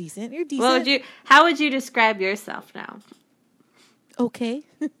say he's decent. You're decent. How would you describe yourself now? Okay.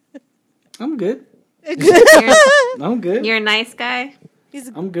 I'm good. I'm good. You're a nice guy.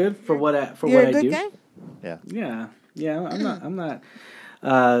 I'm good for what I You're what a I good do. guy? Yeah. I'm not.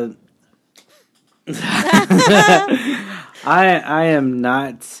 I am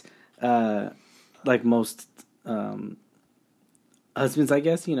not like most husbands. I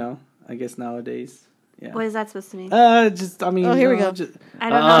guess nowadays. Yeah. What is that supposed to mean? Just I mean. Oh, here we go. Just, I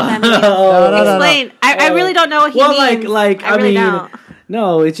don't know what that means. No. Explain. I really don't know what he means. Like I really mean, don't.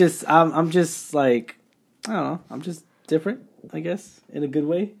 no. It's just I'm just like I don't know. I'm just different. I guess in a good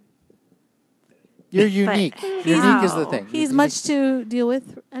way. You're unique. Unique is the thing. He's much to deal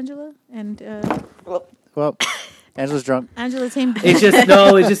with, Angela, and Well, Angela's drunk. Angela tamed. It's just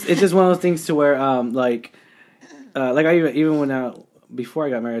no. It's just one of those things to where like I even when before I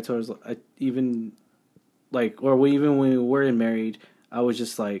got married, I was even when we weren't married, I was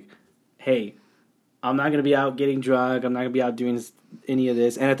just like, hey, I'm not gonna be out getting drunk. I'm not gonna be out doing any of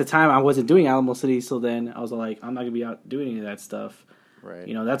this. And at the time, I wasn't doing Alamo City, so then I was like, I'm not gonna be out doing any of that stuff. Right.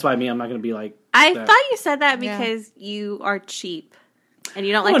 That's why I'm not gonna be like. I that. thought you said that because you are cheap and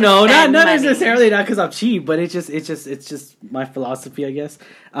you don't like. No, to not spend money. necessarily not because I'm cheap, but it's just my philosophy, I guess.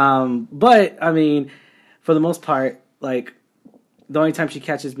 But I mean, for the most part, like the only time she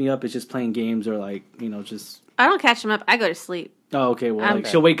catches me up is just playing games or just. I don't catch him up. I go to sleep. Oh, okay. Well,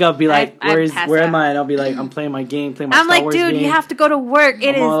 she'll wake up, be like, "Where am I?" And I'll be like, "I'm playing my game, playing my I'm Star like, Wars dude, game." you have to go to work.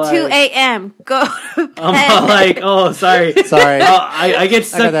 It is 2 a.m. Go to bed. I'm like, oh, sorry. I get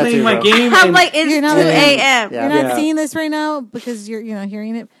stuck playing my game. I'm like, it's 2 a.m. You're not seeing this right now because you're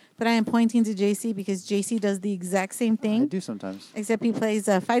hearing it. But I am pointing to JC because JC does the exact same thing. I do sometimes. Except he plays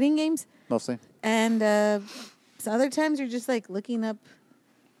fighting games. Mostly. And so other times you're just like looking up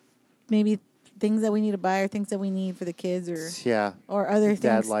maybe things that we need to buy or things that we need for the kids or other things.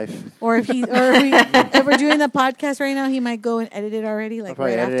 Dad life. Or if we're doing the podcast right now, he might go and edit it already. Like I'll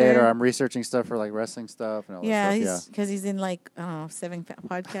probably right edit after. it, or I'm researching stuff for like wrestling stuff and all that stuff. Because he's in like, I don't know, 7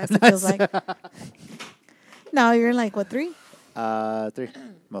 podcasts, it feels like. No, you're in like, what, 3? 3,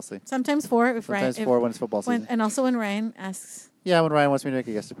 mostly. Sometimes 4. Sometimes 4 when it's football season. And also when Ryan asks. Yeah, when Ryan wants me to make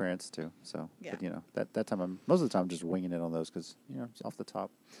a guest appearance too. So, yeah. But that time most of the time I'm just winging it on those because it's off the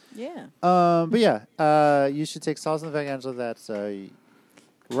top. Yeah. But yeah, you should take solace in the fact, Angela, that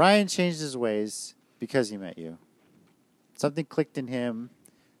Ryan changed his ways because he met you. Something clicked in him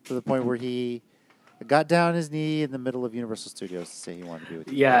to the point where he got down on his knee in the middle of Universal Studios to say he wanted to be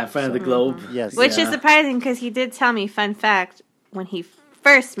with you. Yeah, in front of the globe. Yes. Which is surprising because he did tell me, fun fact, when he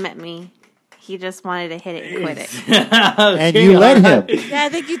first met me, he just wanted to hit it and quit it. And you let him. Yeah, I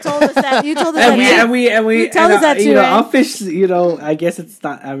think you told us that. You told us and that. We you told us that too, right? I'll fish, I guess it's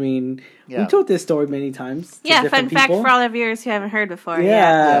not, I mean, we told this story many times. Yeah, fun fact for all of viewers who haven't heard before.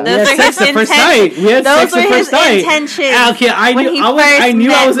 Yeah. Those are his intentions. Those were his intentions. Okay, I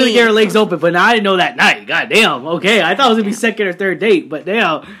knew I was going to get her legs open, but now I didn't know that night. God damn. Okay, I thought it was going to be second or third date, but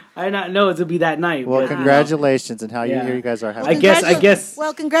damn, I did not know it was going to be that night. Well, congratulations and how you guys are having. I guess.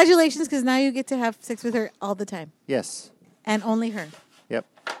 Well, congratulations because now you get to have sex with her all the time. Yes. And only her. Yep.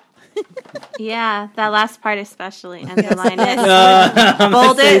 Yeah, that last part especially. Underline it.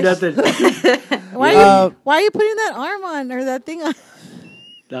 Bold it. Why are you putting that arm on or that thing on? I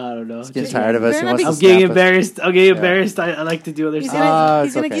don't know. He's getting tired of us. I'm getting embarrassed. I'm getting embarrassed. I like to do other stuff.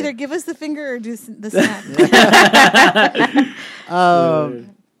 He's going to either give us the finger or do the snap.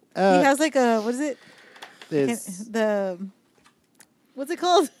 He has like a, what is it? What's it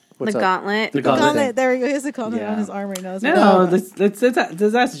called? The gauntlet. The gauntlet. There we go. He has a gauntlet on his arm right now. No, that's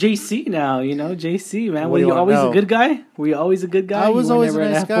JC now. JC, man. Were you always a good guy? Were you always a good guy? I was always a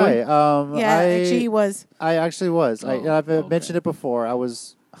nice guy. Actually, he was. I actually was. I've mentioned it before. I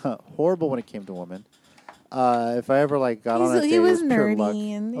was horrible when it came to women. If I ever got on a date, he was it was pure luck.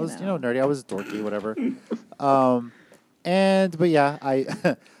 nerdy, and I was nerdy. I was dorky, whatever. But yeah, I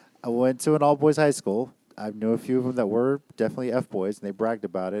went to an all boys high school. I knew a few of them that were definitely F boys, and they bragged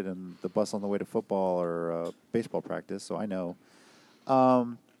about it and the bus on the way to football or baseball practice. So I know.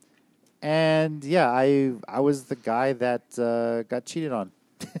 And yeah, I was the guy that got cheated on.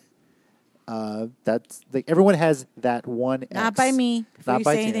 That's everyone has that one ex. Not by me. Before you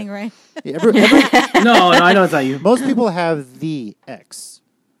say anything, right? Yeah, no, I know it's not you. Most people have the ex.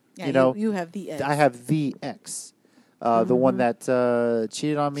 Yeah, you have the ex. I have the ex. The one that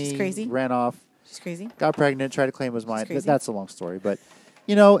cheated on me, ran off. She's crazy. Got pregnant, tried to claim it was mine. That's a long story, but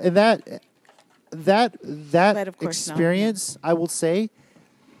and that experience, I will say,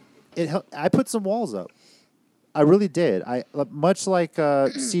 I put some walls up. I really did. I much like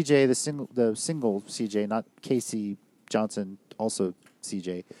CJ, the single CJ, not Casey Johnson, also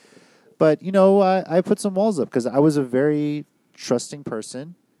CJ. But I put some walls up because I was a very trusting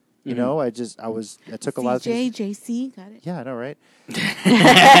person. You know, I took a lot of things. JC, got it. Yeah, I know, right?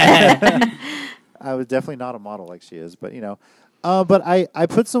 I was definitely not a model like she is, but but I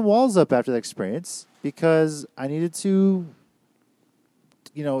put some walls up after the experience because I needed to,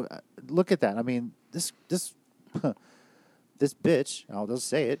 look at that. I mean, this bitch, I'll just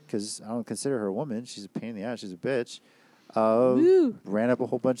say it because I don't consider her a woman. She's a pain in the ass. She's a bitch. Ran up a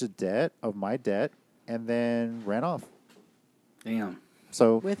whole bunch of my debt, and then ran off. Damn.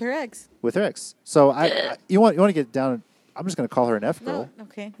 So with her ex. So you want to get down. I'm just going to call her an F girl. No,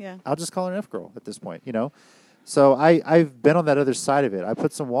 okay, yeah. I'll just call her an F girl at this point. So I've been on that other side of it. I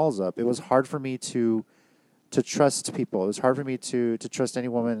put some walls up. It was hard for me to trust people. It was hard for me to trust any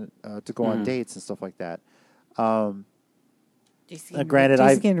woman to go on dates and stuff like that. Granted,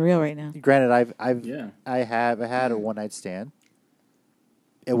 Jason's getting real right now. Granted, I have had a one night stand.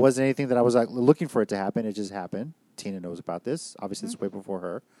 It wasn't anything that I was looking for it to happen. It just happened. Tina knows about this. Obviously, it's way before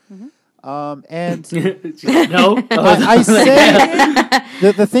her. And no, I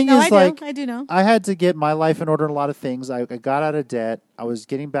say the thing is I do know. I had to get my life in order in a lot of things. I got out of debt. I was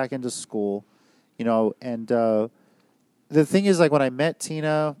getting back into school, and the thing is when I met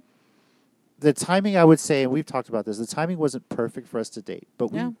Tina, the timing I would say, and we've talked about this, the timing wasn't perfect for us to date,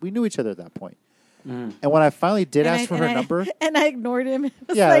 but we knew each other at that point. And when I finally did ask for her number, and I ignored him.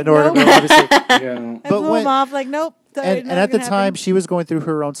 I ignored him. Obviously, I blew him off. Nope. And at the time, she was going through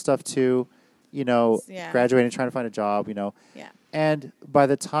her own stuff too. Graduating, trying to find a job. Yeah. And by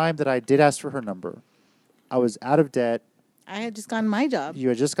the time that I did ask for her number, I was out of debt. I had just gotten my job. You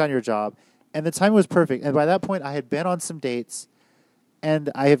had just gotten your job, and the timing was perfect. And by that point, I had been on some dates, and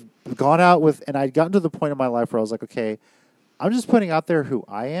I have gone out with, and I'd gotten to the point in my life where I was like, okay, I'm just putting out there who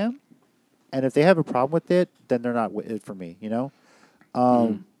I am. And if they have a problem with it, then they're not it for me,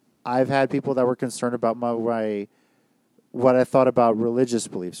 I've had people that were concerned about what I thought about religious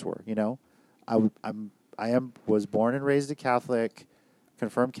beliefs were, I was born and raised a Catholic,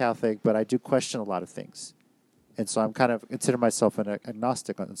 confirmed Catholic, but I do question a lot of things. And so I'm kind of consider myself an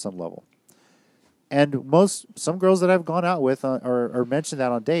agnostic on some level. And some girls that I've gone out with or mentioned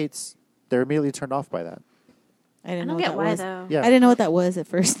that on dates, they're immediately turned off by that. I didn't know get what why that was. though. Yeah. I didn't know what that was at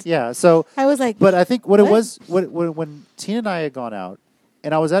first. Yeah, so I was like, but I think what it was when Tina and I had gone out,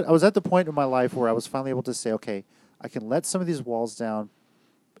 and I was at the point in my life where I was finally able to say, okay, I can let some of these walls down,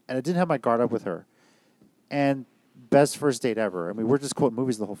 and I didn't have my guard up with her, and best first date ever. I mean, we're just quoting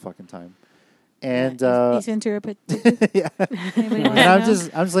movies the whole fucking time, and Ace Ventura, yeah, and I'm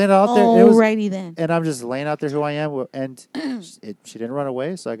just laying it out there. Alrighty then, and I'm just laying out there who I am, and she didn't run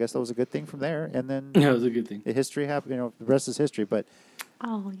away, so I guess that was a good thing from there. And then it was a good thing. The history happened. The rest is history. But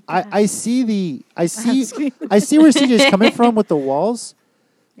yeah. I see where CJ's coming from with the walls.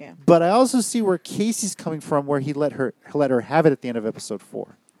 Yeah. But I also see where Casey's coming from, where he let her have it at the end of episode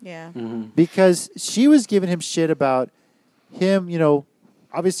 4. Yeah. Mm-hmm. Because she was giving him shit about him,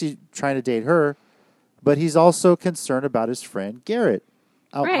 obviously trying to date her, but he's also concerned about his friend Garrett.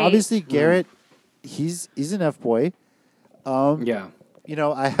 Right. Obviously, Garrett, he's an F boy. Yeah.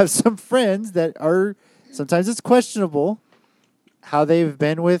 I have some friends that are sometimes it's questionable how they've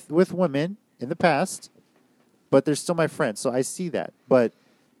been with women in the past, but they're still my friends. So I see that, but.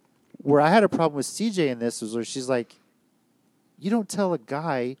 Where I had a problem with CJ in this was where she's like, you don't tell a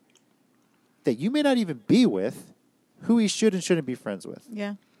guy that you may not even be with who he should and shouldn't be friends with.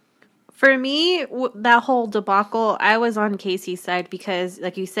 Yeah. For me, that whole debacle, I was on Casey's side because,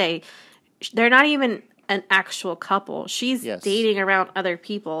 like you say, they're not even an actual couple. She's dating around other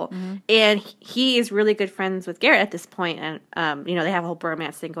people, and he is really good friends with Garrett at this point, and they have a whole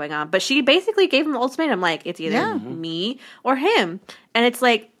bromance thing going on. But she basically gave him the ultimatum, like, it's either me or him. And it's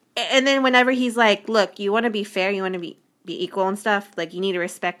like, and then whenever he's like, look, you want to be fair, you want to be equal and stuff, like, you need to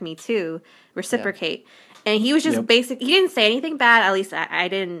respect me too, reciprocate. Yeah. And he was just he didn't say anything bad, at least I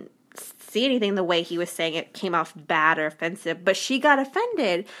didn't see anything the way he was saying it came off bad or offensive, but she got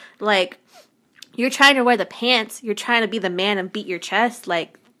offended. Like, you're trying to wear the pants, you're trying to be the man and beat your chest.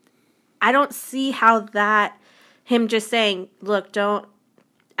 Like, I don't see how that, him just saying, look, don't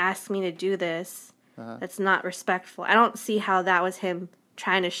ask me to do this, that's not respectful. I don't see how that was him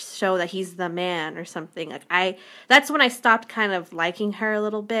trying to show that he's the man or something. Like, that's when I stopped kind of liking her a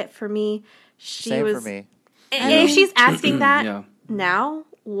little bit. For me, Same for me. And if she's asking that now,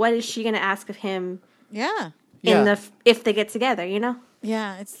 what is she going to ask of him? Yeah. If they get together,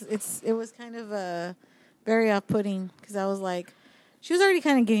 Yeah, it was kind of very off-putting because I was like, she was already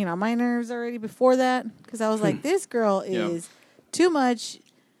kind of getting on my nerves already before that because I was like, this girl is too much.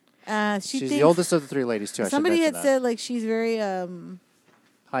 She's the oldest of the three ladies too. Somebody had said like she's very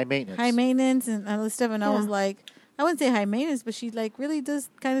high maintenance. High maintenance and all this stuff, and I was like, I wouldn't say high maintenance, but she like really does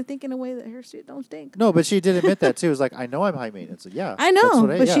kind of think in a way that her shit don't stink. No, but she did admit that too. It was like, I know I'm high maintenance. Yeah, I know,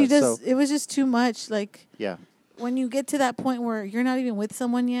 but she just it was just too much. Like, yeah, when you get to that point where you're not even with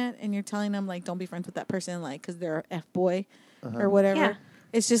someone yet, and you're telling them like, don't be friends with that person, like, because they're a F-boy or whatever.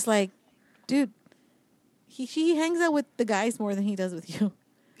 It's just like, dude, he hangs out with the guys more than he does with you.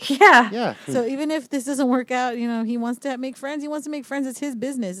 Yeah. So even if this doesn't work out, you know, he wants to make friends. He wants to make friends. It's his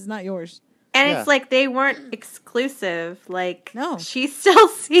business. It's not yours. And it's like they weren't exclusive. Like, no, she's still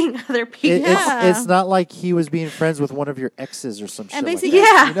seeing other people. It's not like he was being friends with one of your exes or some shit. And basically, like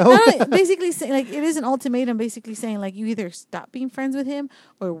that, you know? no, basically saying like it is an ultimatum. Basically saying like you either stop being friends with him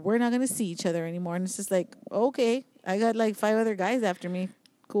or we're not going to see each other anymore. And it's just like, okay, I got like 5 other guys after me.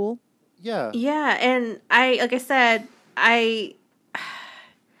 Cool. Yeah. Yeah, and like I said, I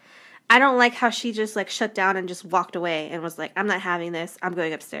don't like how she just like shut down and just walked away and was like, I'm not having this. I'm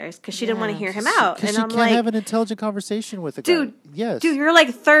going upstairs because she didn't want to hear him out. And she I'm can't like, have an intelligent conversation with a dude, guy. Yes. Dude, you're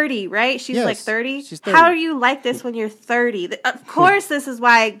like 30, right? She's like 30. She's 30. How are you like this when you're 30? Of course, this is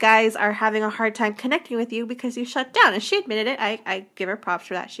why guys are having a hard time connecting with you because you shut down. And she admitted it. I give her props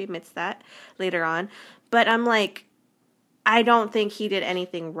for that. She admits that later on. But I'm like, I don't think he did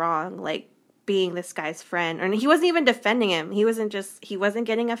anything wrong. Like, being this guy's friend. And he wasn't even defending him. He wasn't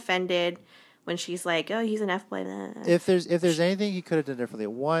getting offended when she's like, oh, he's an F-boy. If there's anything he could have done differently,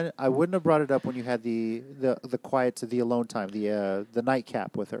 one, I wouldn't have brought it up when you had the quiet to the alone time, the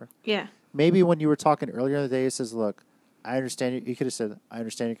nightcap with her. Yeah. Maybe when you were talking earlier in the day, it says, look, I understand you could have said, I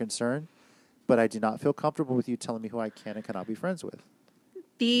understand your concern, but I do not feel comfortable with you telling me who I can and cannot be friends with.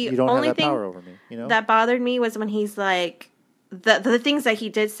 You don't only have that thing power over me. You know? that bothered me was when he's like, the things that he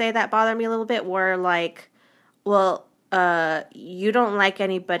did say that bothered me a little bit were like, well, you don't like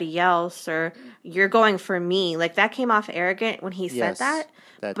anybody else, or you're going for me. Like, that came off arrogant when he said that.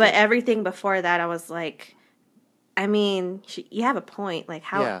 But everything before that, I was like, I mean, you have a point. Like,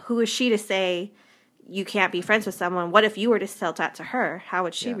 who is she to say you can't be friends with someone? What if you were to tell that to her? How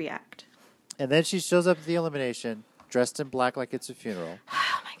would she react? And then she shows up at the elimination, dressed in black like it's a funeral.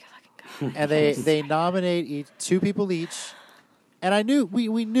 Oh my God. And they nominate 2 people each. And I knew,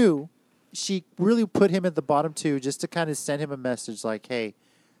 we knew she really put him at the bottom 2 just to kind of send him a message like, hey,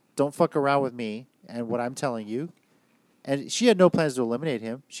 don't fuck around with me and what I'm telling you. And she had no plans to eliminate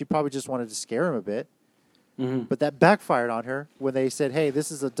him. She probably just wanted to scare him a bit. Mm-hmm. But that backfired on her when they said, hey,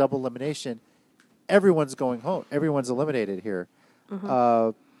 this is a double elimination. Everyone's going home. Everyone's eliminated here.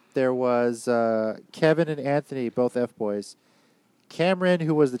 Mm-hmm. There was Kevin and Anthony, both F-boys. Cameron,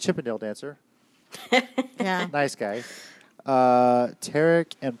 who was the Chippendale dancer. Yeah. Nice guy.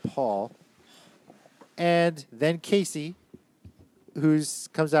 Tarek and Paul. And then Casey, who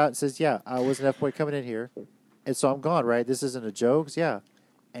comes out and says, yeah, I was an F-boy coming in here. And so I'm gone, right? This isn't a joke? Yeah.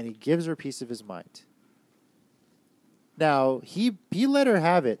 And he gives her a piece of his mind. Now, he let her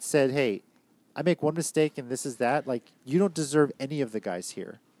have it, said, hey, I make one mistake and this is that. Like, you don't deserve any of the guys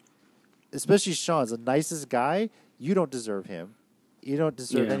here. Especially Sean's the nicest guy. You don't deserve him. You don't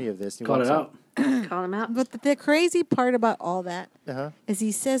deserve any of this. Call it out. Call him out. But the crazy part about all that is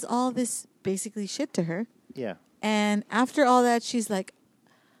he says all this basically shit to her. Yeah. And after all that, she's like,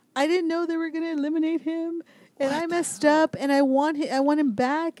 I didn't know they were going to eliminate him. And I messed up. And I want him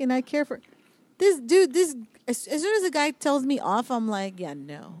back. And I care for this dude. As soon as the guy tells me off, I'm like, yeah,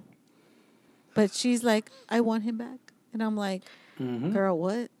 no. But she's like, I want him back. And I'm like, girl,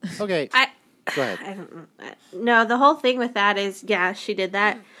 what? Okay. Go ahead. No, the whole thing with that is, yeah, she did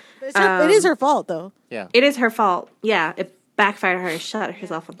that. It is her fault, though. Yeah. It is her fault. Yeah, it backfired on her. Shot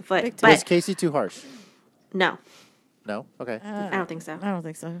herself on the foot. But was Casey too harsh? No. No? Okay. I don't think so. I don't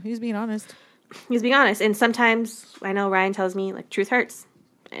think so. He's being honest. He's being honest. And sometimes, I know Ryan tells me, like, truth hurts.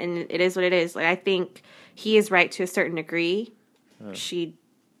 And it is what it is. Like, I think he is right to a certain degree. She,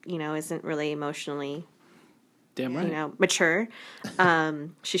 isn't really emotionally... Damn right. Mature.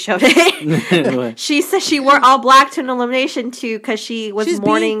 She showed it. She said she wore all black to an elimination too because she was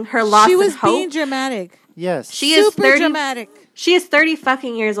mourning her loss of hope. She was being dramatic. Yes. She is super dramatic. She is 30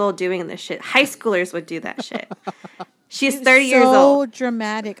 fucking years old doing this shit. High schoolers would do that shit. She is 30 years old. So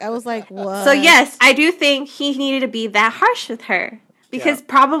dramatic. I was like, what? So yes, I do think he needed to be that harsh with her because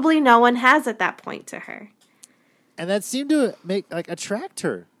probably no one has at that point to her. And that seemed to attract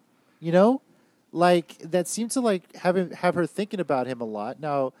her, Like, that seemed to, have her thinking about him a lot.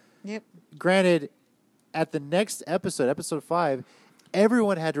 Now, granted, at the next episode, episode 5,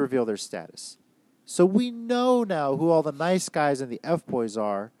 everyone had to reveal their status. So we know now who all the nice guys and the F boys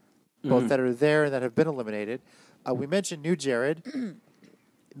are, both that are there and that have been eliminated. We mentioned New Jared.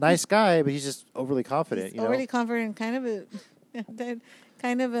 Nice guy, but he's just overly confident. Overly confident, kind of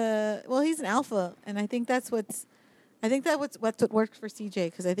a. Well, he's an alpha, and I think that's what works for CJ,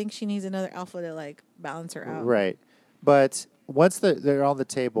 because I think she needs another alpha to like balance her out. Right, but once they're on the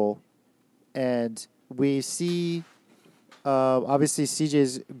table, and we see, obviously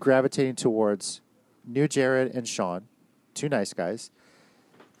CJ's gravitating towards New Jared and Sean, two nice guys,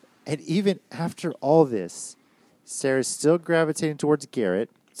 and even after all this, Sarah's still gravitating towards Garrett.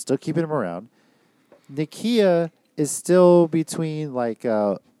 Still keeping him around. Nakia is still between like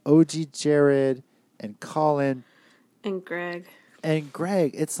OG Jared and Colin and Greg.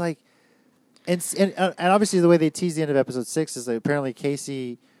 It's like, and obviously the way they tease the end of episode 6 is that apparently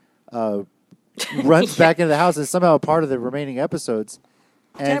Casey runs back into the house and somehow a part of the remaining episodes,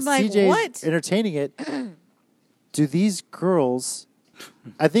 and I'm like, CJ's what? entertaining it. Do these girls?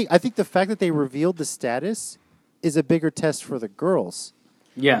 I think the fact that they revealed the status is a bigger test for the girls.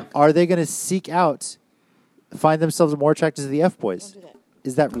 Yeah. Are they going to seek out, find themselves more attracted to the F boys?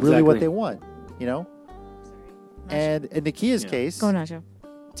 Is that really what they want? You know? And in Nakia's case, Go Nacho.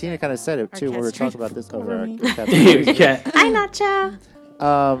 Tina kind of said it too when we were talking about this over our Hi, Nacho.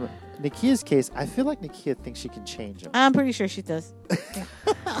 Nakia's case, I feel like Nakia thinks she can change him. I'm pretty sure she does.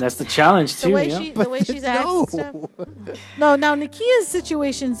 That's the challenge too. The way she's acting and stuff. No, now Nakia's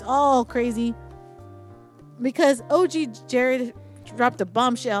situation's all crazy because OG Jared dropped a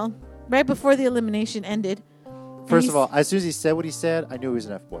bombshell right before the elimination ended. First of all, as soon as he said what he said, I knew he was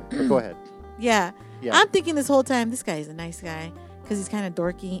an F boy. But go ahead. Yeah. Yeah. I'm thinking this whole time, this guy is a nice guy because he's kind of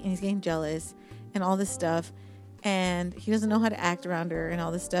dorky and he's getting jealous and all this stuff, and he doesn't know how to act around her and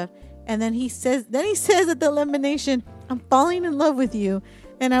all this stuff. And then he says at the elimination, "I'm falling in love with you,"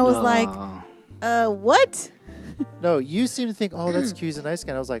 and I was like, "What?" No, you seem to think, "Oh, that's cute. He's a nice guy."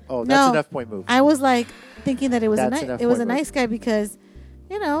 And I was like, "Oh, that's an F boy move." I was like thinking that it was That's a nice guy because,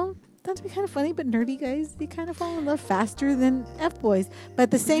 that'd be kind of funny. But nerdy guys, they kind of fall in love faster than F boys. But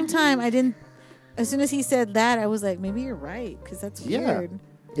at the same time, I didn't. As soon as he said that, I was like, maybe you're right because that's weird.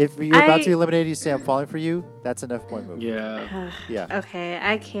 If you're about to be eliminated, you say, "I'm falling for you." That's an F boy move. Yeah. Yeah. Okay,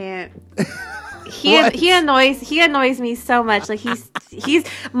 I can't. He annoys me so much. Like he's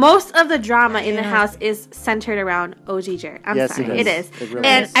most of the drama in the house is centered around OG Jared. I'm sorry, it is. It really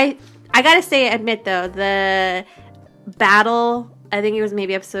And is. I gotta admit though, the battle, I think it was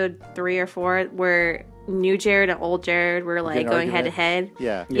maybe episode 3 or 4, where New Jared and Old Jared were like going head to head.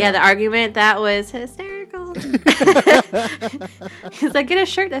 Yeah. Yeah, the argument, that was hysterical. He's like, get a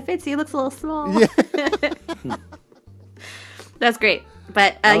shirt that fits you. Looks a little small. Yeah. That's great.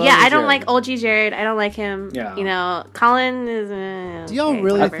 But I don't like OG Jared. I don't like him. Yeah. Colin is. Do y'all okay,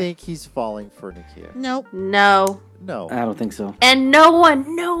 really whatever. think he's falling for Nakia? Nope. No. No. I don't think so. And no one,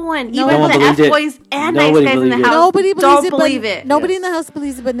 even one the believed it. F boys and Nobody nice guys in the believed it. house Nobody believes don't it. believe but it. Nobody in the house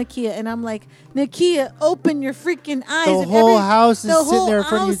believes it, but Nakia. And I'm like, Nakia, open your freaking eyes. The And whole house is the sitting whole there in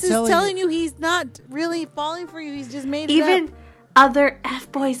front of you house is telling you he's not really falling for you. He's just made it Even up. other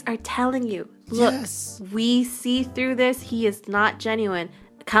F boys are telling you, look, Yes. we see through this. He is not genuine.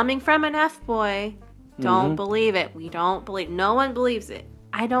 Coming from an F boy, don't believe it. We don't believe. No one believes it.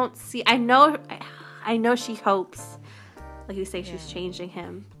 I don't see. I know she hopes, like you say, she's changing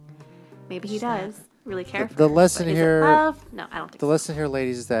him. Maybe he does really care for The her, lesson but is it here- love? No, I don't think The so. lesson here,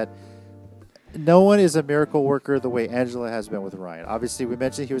 ladies, is that no one is a miracle worker the way Angela has been with Ryan. Obviously, we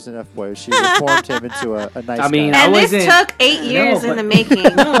mentioned he was an F boy. She reformed him into a nice I mean, guy. And this wasn't- took 8 years in the making.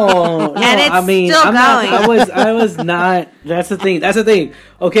 No, And it's I mean, still I'm not, going. I was not. That's the thing.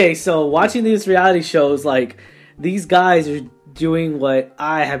 Okay, so watching these reality shows, like these guys are doing what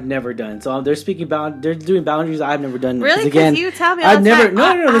I have never done. So they're they're doing boundaries I've never done. Really? Again, Because you tell me all I've the never. time.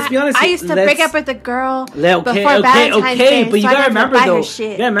 No. Let's be honest. I used to break up with a girl before Okay, Valentine's Day, but you so I gotta never remember buy her though.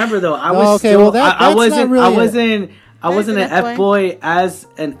 shit. You gotta remember though. I Oh, was okay, still. well, that's I not wasn't. really I it. wasn't. I wasn't an an F F boy as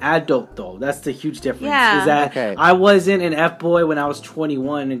an adult though. That's the huge difference. Yeah. Is that Okay. I wasn't an F boy when I was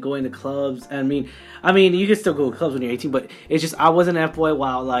 21 and going to clubs. I mean, you can still go to clubs when you're 18, but it's just I wasn't an F boy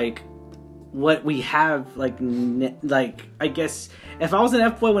while like what we have like I guess if I was an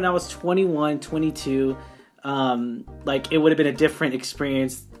F boy when I was 21, 22, like it would have been a different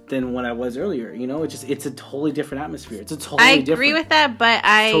experience than when I was earlier. You know, it's a totally different atmosphere. It's a totally I different. agree with that, but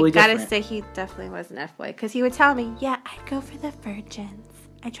I Totally gotta different. say he definitely was an F boy because he would tell me, "Yeah, I'd go for the virgins.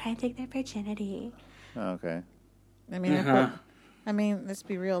 I try and take their virginity." Oh, okay. I mean, Uh-huh. let's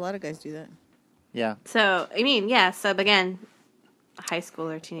be real. A lot of guys do that. Yeah. So So again, high school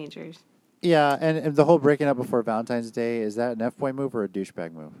or teenagers. Yeah, and the whole breaking up before Valentine's Day, is that an F boy move or a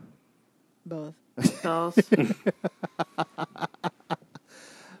douchebag move? Both. Girls.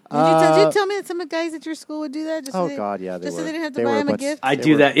 Did you tell me that some of the guys at your school would do that? Just Oh, so they, God, yeah, they just so were. they didn't have to They buy were a him a bunch- gift. I They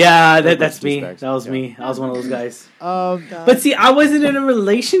do were- that. Yeah, they were that's me. douchebags. That was Yeah. me. I was one of those guys. God. But see, I wasn't in a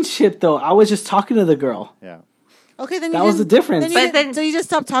relationship though. I was just talking to the girl. Yeah. Okay, then That you was didn't- the difference. Then you But didn't- then- so you just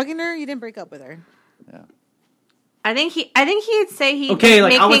stopped talking to her. You didn't break up with her. I think he'd say he Okay,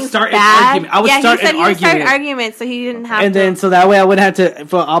 like, make I would things start an bad. argument. I would yeah, start he said an he would start argument. arguments, so he didn't have And to. then so that way I wouldn't have to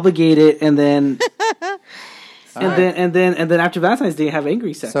feel obligated, and then and then after Valentine's Day have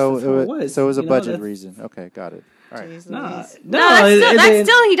angry sex. So That's it what was, so it was a You know, budget that's- reason. Okay, got it. All right. Jeez No, Louise. no, that's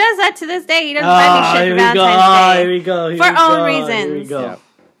still he does that to this day. He doesn't buy me shit here for we go. Valentine's Day Here we go. Here for we own go, Here we reasons. go. Yeah.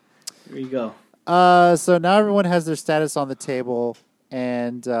 Here we go. So now everyone has their status on the table,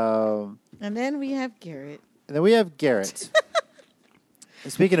 and And then we have Garrett. then we have Garrett.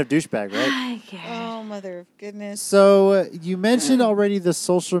 Speaking of douchebag, right? Oh, mother of goodness. So you mentioned already the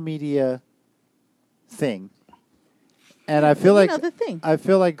social media thing, and I feel You like know the thing. I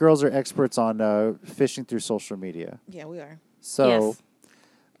feel like girls are experts on fishing through social media. Yeah, we are. So,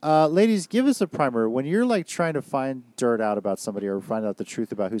 ladies, give us a primer when you're like trying to find dirt out about somebody or find out the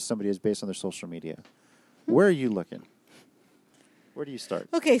truth about who somebody is based on their social media. Where are you looking? Where do you start?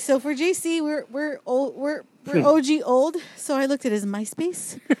 Okay, so for JC, we're old, we're OG old. So I looked at his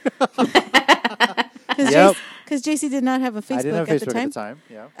MySpace. Yep. Because JC did not have a Facebook, I didn't have at Facebook the time. at the time.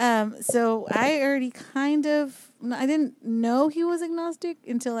 Yeah. So I already I didn't know he was agnostic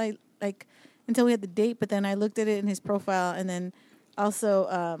until until we had the date. But then I looked at it in his profile, and then also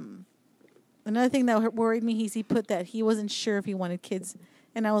another thing that worried me is he put that he wasn't sure if he wanted kids,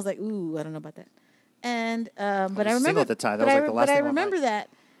 and I was like, ooh, I don't know about that. And but I was remember single at the time. That but was like the last But I thing on my remember that.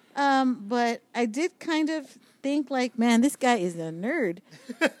 But I did kind of think like, man, this guy is a nerd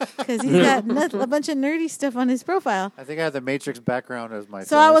because he's got a bunch of nerdy stuff on his profile. I think I had the Matrix background as my.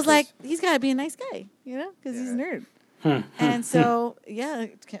 So I was like, he's got to be a nice guy, because he's a nerd. Hmm. And so,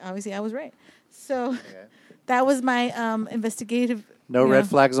 obviously I was right. So that was my investigative. no red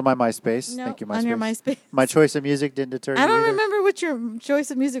flags on my MySpace. No, Thank you, MySpace. on your MySpace. My choice of music didn't deter you. I don't either. remember what your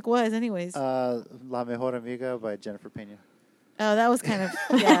choice of music was, anyways. La Mejor Amiga by Jennifer Pena. Oh, that was kind of,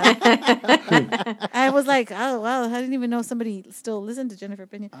 yeah. I was like, oh, wow, I didn't even know somebody still listened to Jennifer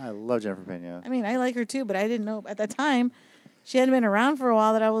Pena. I love Jennifer Pena. I mean, I like her too, but I didn't know at that time she hadn't been around for a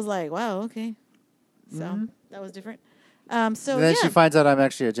while that I was like, wow, okay. So that was different. So And then yeah. she finds out I'm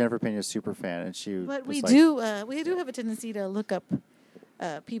actually a Jennifer Pena super fan, and she. But was we like, do have a tendency to look up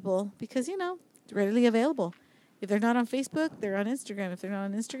people because it's readily available. If they're not on Facebook, they're on Instagram. If they're not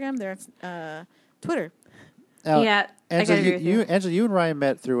on Instagram, they're on Twitter. Yeah, I Angela, gotta agree with Angela, you and Ryan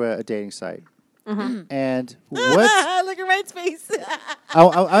met through a dating site, and what? Look at Ryan's face. He's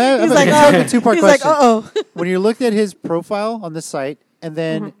He's like, a two-part he's like, question. uh-oh. When you looked at his profile on the site, and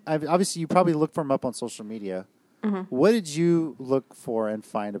then obviously you probably looked for him up on social media. What did you look for and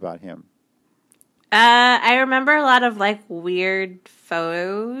find about him? I remember a lot of like weird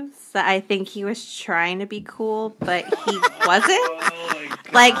photos that I think he was trying to be cool, but he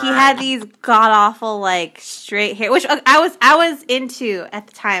wasn't. Like he had these god awful like straight hair, which I was into at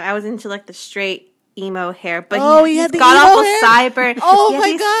the time. I was into like the straight emo hair, but he had the god emo awful hair? sideburns. Oh He had my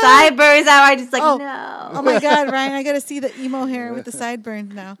these God. sideburns out. I just like no. Oh my God, Ryan! I got to see the emo hair with the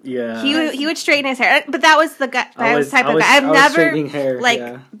sideburns now. Yeah. He would straighten his hair, but that was the guy. I was- type I of was- guy. I've I was never straightening hair, like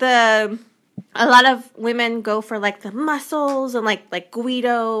yeah. a lot of women go for like the muscles and like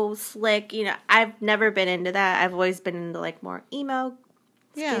Guido slick. I've never been into that. I've always been into like more emo,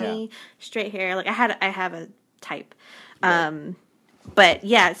 skinny, straight hair. Like I have a type. But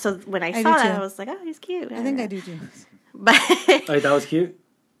yeah, so when I do saw that, too. I was like, oh, he's cute. I think I do too. But Oh, that was cute.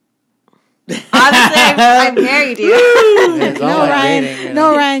 obviously, I'm married, dude. It's all No, like Ryan. dating, you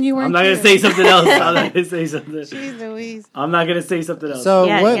No, know? Ryan, you weren't. I'm not gonna cute. say something else. I'm not gonna say something. Jeez Louise. I'm not gonna say something else. So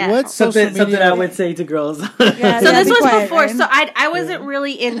Yeah, yeah. what social something media? I would say to girls. Yeah, So this be was quiet, before. Ryan. So I wasn't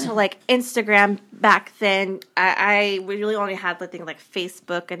really into like Instagram back then. I really only had the thing like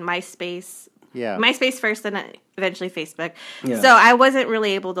Facebook and MySpace. Yeah. MySpace first, then eventually Facebook. Yeah. So I wasn't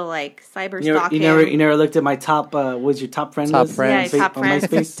really able to like cyber stalk him. you never looked at my top. What was your top friend Top list? friends. Yeah, top on friends.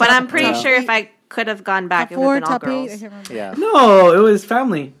 MySpace? But I'm pretty Yeah. sure if I could have gone back, Top it would 4, have been all top 8. I girls. can't remember. Yeah. No, it was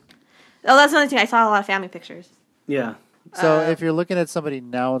family. Oh, that's another thing. I saw a lot of family pictures. Yeah. So if you're looking at somebody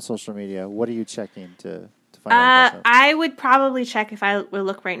now on social media, what are you checking to find out about them? I would probably check if I would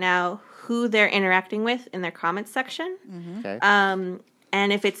look right now who they're interacting with in their comments section. Okay.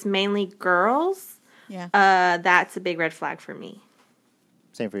 And if it's mainly girls, Yeah. that's a big red flag for me.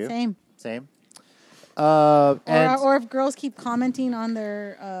 Same for you. Same. Same. And or if girls keep commenting on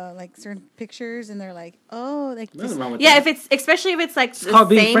their like certain pictures and they're like, oh, like Nothing wrong with Yeah, that. especially if it's like the called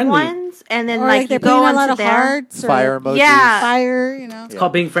being same friendly. ones, and then or like they're you go putting a onto lot of there. hearts or fire like, emojis. Yeah. fire, you know. It's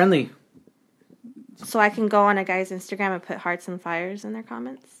called being friendly. So I can go on a guy's Instagram and put hearts and fires in their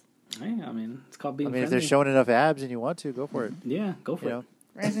comments. Hey, I mean, it's called being I mean, friendly. if they're showing enough abs and you want to, go for it. Yeah, go for You it. know,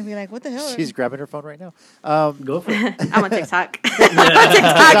 Ryan's gonna be like, what the hell? she's grabbing her phone right now. Go for it. I'm on TikTok. Go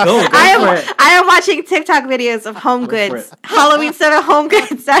for it. I am watching TikTok videos of home for goods. it. Halloween stuff home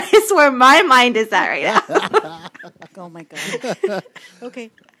goods. That is where my mind is at right now. Oh my god.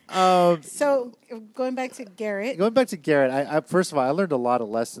 Okay. So going back to Garrett. Going back to Garrett, I first of all, I learned a lot of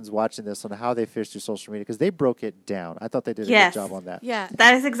lessons watching this on how they fish through social media because they broke it down. I thought they did a Yes. good job on that. Yeah.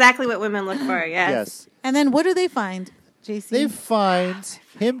 That is exactly what women look for. Yes. Yes. And then what do they find, JC? They find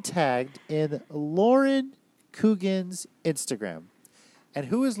him tagged in Lauren Coogan's Instagram. And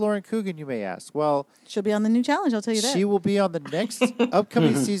who is Lauren Coogan, you may ask? Well, She'll be on the new challenge, I'll tell you that. she will be on the next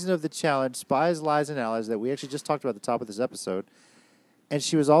upcoming season of the challenge, Spies, Lies, and Allies, that we actually just talked about at the top of this episode. And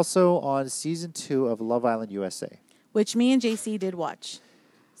she was also on season 2 of Love Island USA. Which me and JC did watch.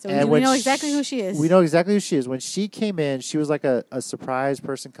 So And we when know exactly who she is. We know exactly who she is. When she came in, she was like a surprise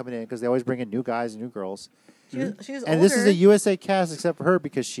person coming in because they always bring in new guys and new girls. She was And older. this is a USA cast except for her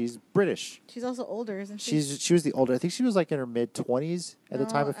because she's British. She's also older, isn't she? She was the older. I think she was like in her mid-20s at the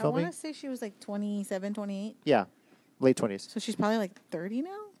time of I filming. want to say she was like 27, 28. Yeah, late 20s. So she's probably like 30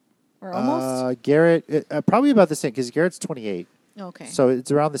 now? Or almost? Garrett, probably about the same because Garrett's 28. Okay. So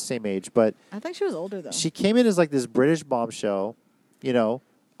it's around the same age. But I think she was older, though. she came in as like this British bombshell, you know,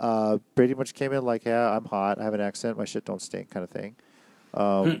 pretty much came in like, yeah, I'm hot, I have an accent, my shit don't stink kind of thing.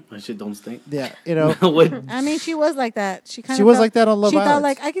 My shit don't stink. Yeah, you know. What? I mean, she was like that. She kind She of was like that on Love She thought, Island.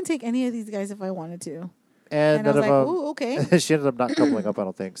 like, I can take any of these guys if I wanted to. And I none was of like, them. ooh, okay. She ended up not coupling up, I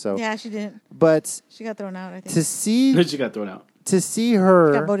don't think. So. Yeah, she didn't. But She got thrown out, I think. to see She got thrown out. to see Got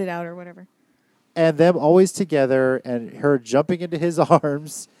her voted out or whatever. and them always together and her jumping into his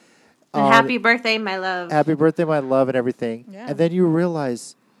arms. And on happy birthday, my love. Happy birthday, my love, and everything. Yeah. And then you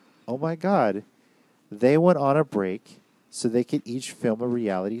realize, oh my God, they went on a break so they could each film a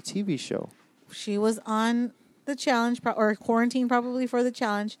reality TV show. She was on the challenge, or quarantine probably for the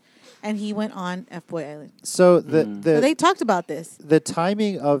challenge, and he went on F-Boy Island. So So they talked about this. the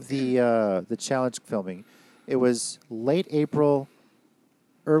timing of the challenge filming, it was late April,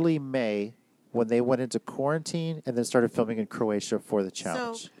 early May when they went into quarantine and then started filming in Croatia for the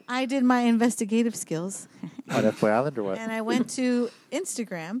challenge. So I did my investigative skills. On F-Boy Island or what? And I went to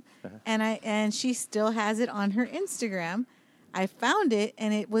Instagram, and she still has it on her Instagram. I found it,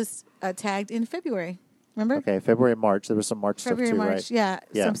 and it was tagged in February. Remember? Okay, February, March. There was some March February, stuff too, March. right? Yeah,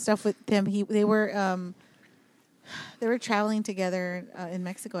 Yeah. some stuff with them. They were traveling together in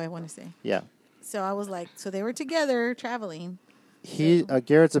Mexico, I want to say. Yeah. So I was like, so they were together traveling.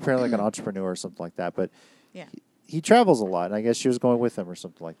 Garrett's apparently like an entrepreneur or something like that, but Yeah. he travels a lot, and I guess she was going with him or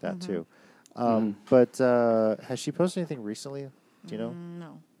something like that too. But has she posted anything recently? Do you know?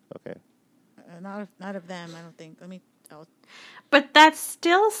 No, Okay. not of them. I don't think. But that's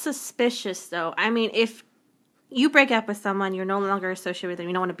still suspicious, though. I mean, if you break up with someone, you're no longer associated with them,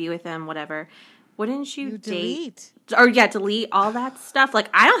 you don't want to be with them, whatever. Wouldn't you delete? Delete all that stuff? Like,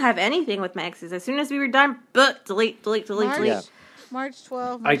 I don't have anything with my exes. As soon as we were done, but delete. March, Yeah. March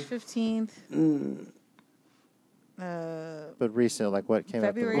 12th, March 15th. But recent, like what came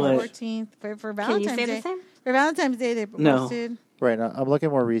February up? 14th for Valentine's Can you say Day. the same? For Valentine's Day, they No. posted Right now, I'm looking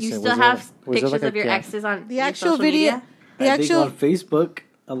more recent. You Was still there- have was there pictures like a of your gap? exes on the your actual social video. media? The I think actual. on Facebook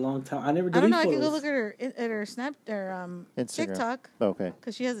a long time. I never I don't deleted know. I photos. can go look at her Snap or Instagram. TikTok Okay.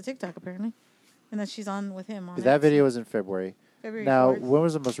 because she has a TikTok apparently, and then she's on with him on That it. video was in February. February Now, 4th. when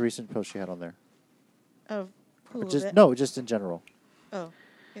was the most recent post she had on there? Of who? Just in general. Oh,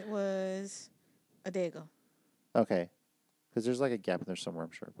 it was a day ago. Okay. Because there's like a gap in there somewhere,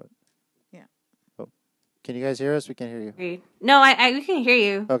 I'm sure. But Yeah. Oh, can you guys hear us? We can't hear you. Agreed. No, we can hear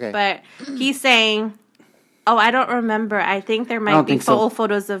you. Okay. But he's saying, oh, I don't remember. I think there might be think so. old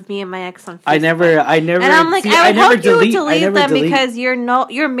photos of me and my ex on Facebook. I never. And I'm like, see, I would never hope you would delete never them delete. because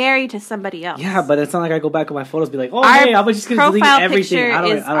you're married to somebody else. Yeah, but it's not like I go back on my photos and be like, oh, Our hey, I was just going to delete profile everything. picture I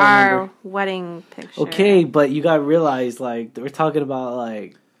don't is our remember. wedding picture. Okay, but you got to realize, like, we're talking about,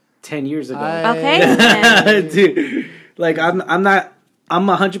 like, 10 years ago. Okay, then. Dude, like, I'm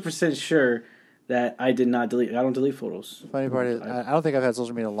 100% sure that I did not delete. I don't delete photos. Funny part is, I don't think I've had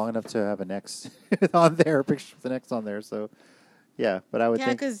social media long enough to have an ex on there, picture with an ex on there. So, yeah, but I would Yeah,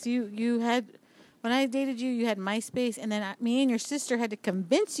 think. because you had when I dated you, you had MySpace, and then me and your sister had to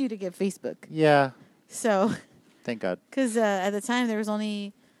convince you to get Facebook. Yeah, So, thank God. because at the time there was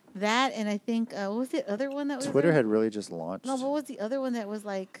only That, and I think what was the other one that was Twitter there? had really just launched. No, what was the other one that was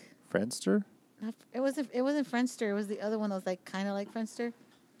like? Friendster? It wasn't Friendster. It was the other one that was like kind of like Friendster.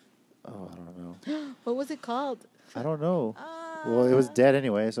 Oh, I don't know. What was it called? I don't know. Well, it was dead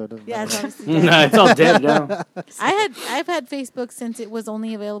anyway, so it doesn't Yeah, it's matter. obviously dead. No, it's all dead now. I've had Facebook since it was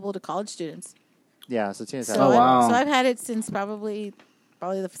only available to college students. Yeah, so Tina's had So it. so I've had it since probably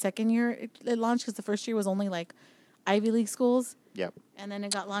the second year it launched, because the first year was only like Ivy League schools. Yep. And then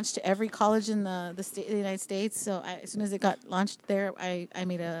it got launched to every college in the United States. So as soon as it got launched there, I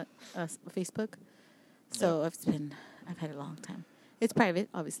made a Facebook. So I've had it a long time. It's private,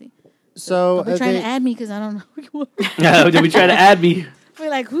 obviously. So they're trying to add me because I don't know who you are. No, did we try to add me? We're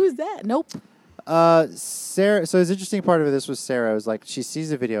like, who's that? Nope. Sarah. So the interesting part of this was Sarah was like, she sees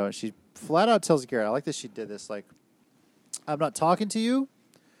the video and she flat out tells Garrett, I like that she did this. Like, I'm not talking to you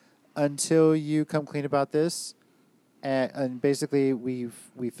until you come clean about this. And basically, we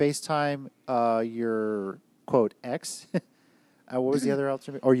FaceTime your quote ex. What was the other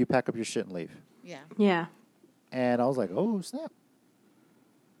alternative? Or you pack up your shit and leave. Yeah. Yeah. And I was like, oh snap.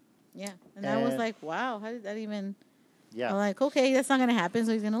 Yeah. And I was like, wow, how did that even? Yeah. I'm like, okay, that's not going to happen,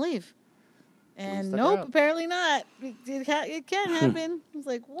 so he's going to leave. And stuck nope, around. apparently not. It can't happen. I was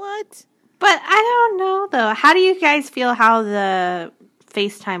like, what? But I don't know though. How do you guys feel how the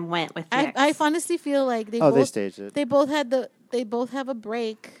FaceTime went with the ex? I honestly feel like they staged it. They both have a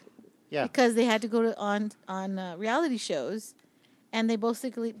break. Yeah. Because they had to go to on reality shows, and they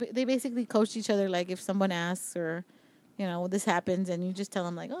basically coached each other. Like if someone asks or, this happens, and you just tell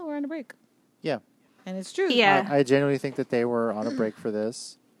them like, oh, we're on a break. Yeah. And it's true. Yeah. I genuinely think that they were on a break for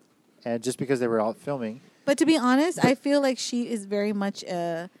this, and just because they were all filming. But to be honest, I feel like she is very much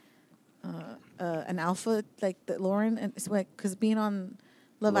an alpha, like Lauren, and because being on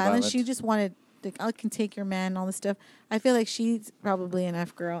Love Island, she just wanted, like, I can take your man and all this stuff. I feel like she's probably an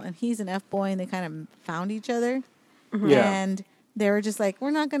F girl and he's an F boy, and they kind of found each other. Mm-hmm. Yeah. And they were just like, we're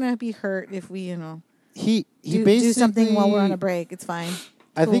not gonna be hurt if we, He do something while we're on a break. It's fine.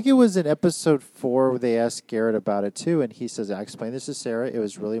 I think it was in episode 4 where they asked Garrett about it too, and he says, I explained this to Sarah. It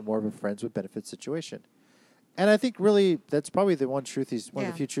was really more of a friends with benefits situation. And I think really that's probably the one truth one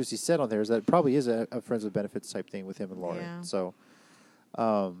of the few truths he said on there is that it probably is a friends with benefits type thing with him and Lauren. Yeah. So,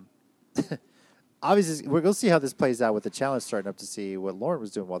 obviously, we'll see how this plays out with the challenge starting up to see what Lauren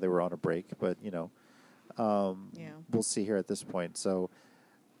was doing while they were on a break. But, we'll see here at this point. So,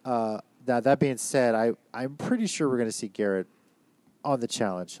 now that being said, I'm pretty sure we're going to see Garrett on the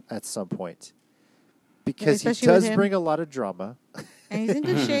challenge at some point. Because he does bring a lot of drama. And he's in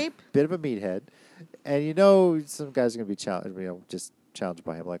good shape. Bit of a meathead. And some guys are going to be challenged, just challenged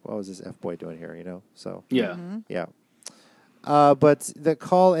by him. Like, what was this F-boy doing here, So, Yeah. yeah. But the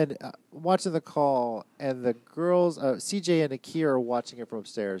call and watching the call, and the girls, CJ and Nakia are watching it from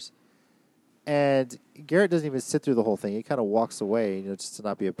upstairs. And Garrett doesn't even sit through the whole thing. He kind of walks away, just to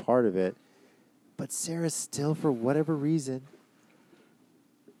not be a part of it. But Sarah still, for whatever reason,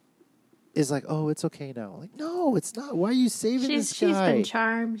 is like, oh, it's okay now. Like, no, it's not. Why are you saving this guy? She's been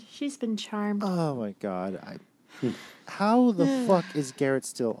charmed. She's been charmed. Oh, my God. How the fuck is Garrett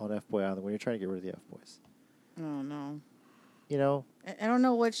still on F-Boy Island when you're trying to get rid of the F-Boys? Oh, no. I don't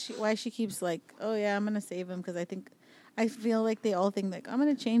know why she keeps like, oh, yeah, I'm going to save him, because I feel like they all think, like, I'm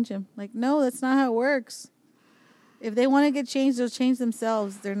going to change him. Like, no, that's not how it works. If they want to get changed, they'll change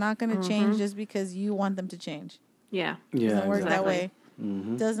themselves. They're not going to change just because you want them to change. Yeah. It doesn't work that way.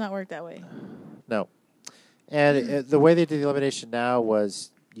 Mm-hmm. Does not work that way. No. And the way they did the elimination now was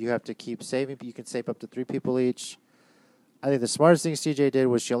you have to keep saving. You can save up to 3 people each. I think the smartest thing CJ did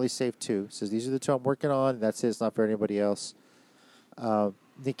was she only saved 2. Says, these are the 2 I'm working on. That's it. It's not for anybody else.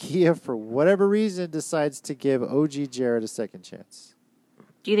 Nakia, for whatever reason, decides to give OG Jared a second chance.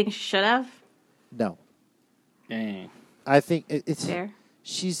 Do you think she should have? No. Dang. I think it's fair.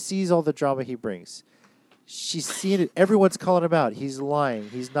 She sees all the drama he brings. She's seen it. Everyone's calling him out. He's lying.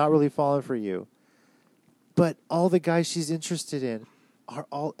 He's not really falling for you. But all the guys she's interested in are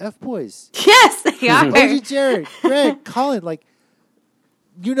all F-boys. Yes, they are. OG Jared, Greg, Colin,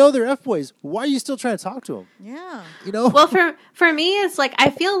 they're F-boys. Why are you still trying to talk to them? Yeah. Well, for me, it's like I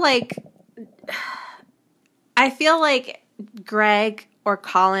feel like Greg or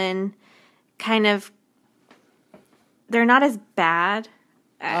Colin kind of, they're not as bad.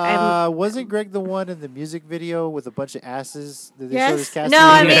 Wasn't Greg the one in the music video with a bunch of asses that they showed his casting? No,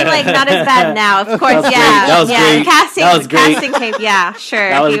 I mean, not as bad now. Of course, That was great. Casting, was great. casting came, yeah, sure.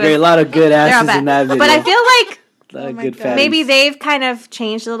 That was great. A lot of good asses in that video. But I feel like good fatties. maybe they've kind of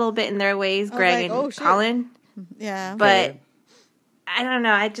changed a little bit in their ways, Greg and shit. Colin. Yeah. But I don't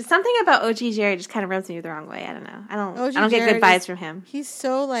know. I just something about OG Jared just kind of rubs me the wrong way. I don't know. OG I don't get Jared good vibes is- from him. He's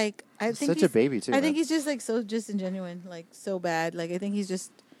so like I think such he's a baby, too, I think man. he's just like so disingenuine, like so bad. Like I think he's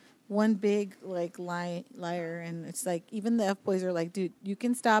just one big like liar, and it's like even the F boys are like, dude, you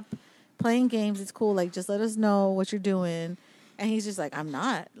can stop playing games. It's cool. Like just let us know what you're doing. And he's just like, I'm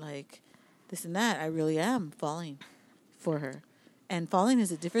not like this and that. I really am falling for her, and falling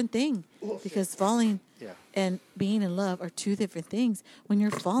is a different thing because falling and being in love are two different things. When you're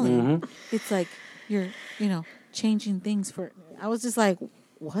falling, it's like you're changing things for. I was just like,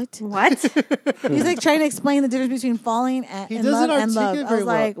 what? He's like trying to explain the difference between falling and love and love. I was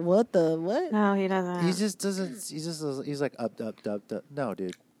like, what the what? No, he doesn't. He just doesn't. He's like up. No,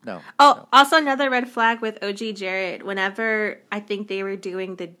 dude. No. Oh, also another red flag with OG Jared. Whenever I think they were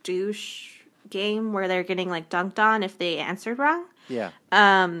doing the douche game where they're getting like dunked on if they answered wrong. Yeah.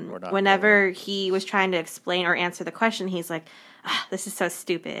 Whenever he was trying to explain or answer the question, he's like, "This is so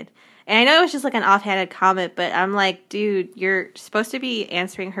stupid." And I know it was just like an offhanded comment, but I'm like, dude, you're supposed to be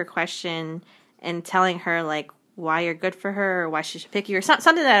answering her question and telling her like why you're good for her or why she should pick you or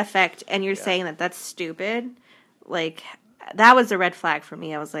something to that effect, and you're saying that that's stupid. Like that was a red flag for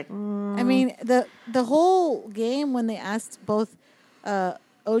me. I was like, I mean, the whole game when they asked both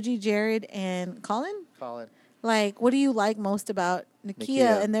OG Jared and Colin, like, what do you like most about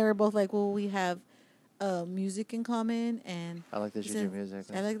Nakia? And they were both like, well, we have music in common, and I like that you do music.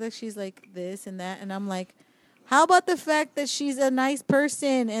 I like that she's like this and that, and I'm like, how about the fact that she's a nice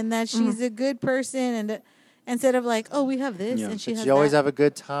person and that she's a good person, and instead of like, oh, we have this and she has you always that. have a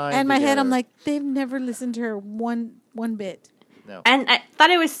good time. And in my head, together. I'm like, they've never listened to her one bit. No. And I thought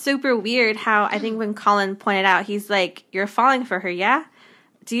it was super weird how I think when Colin pointed out, he's like, "You're falling for her, yeah?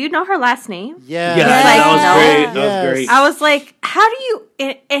 Do you know her last name?" Yeah, that was great. That was great. I was like, "How do you?"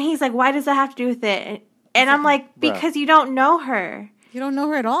 And he's like, "Why does that have to do with it?" And I'm like, "Because you don't know her. You don't know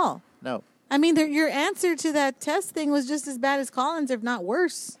her at all." No. I mean, your answer to that test thing was just as bad as Colin's, if not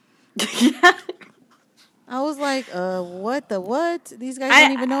worse. I was like, what the what? These guys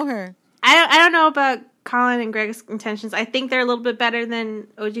don't even know her. I don't know about Colin and Greg's intentions. I think they're a little bit better than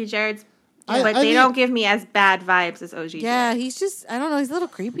OG Jared's, but they don't give me as bad vibes as OG. Yeah, Jared. he's just, I don't know, he's a little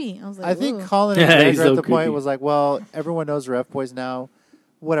creepy. I was like, I think ooh. Colin and Greg he's are so at the creepy. point was like, well, everyone knows Ref Boys now.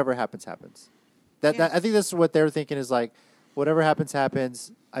 Whatever happens, happens. That I think that's what they're thinking is like, whatever happens,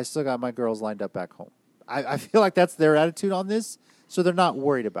 happens. I still got my girls lined up back home. I feel like that's their attitude on this, so they're not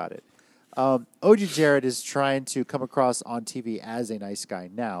worried about it. OG Jared is trying to come across on TV as a nice guy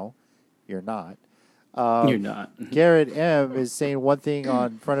now. You're not. You're not. Garrett M is saying one thing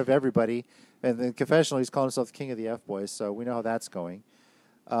on front of everybody, and the confessional, he's calling himself the king of the F boys, so we know how that's going.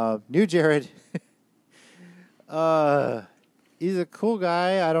 New Jared, he's a cool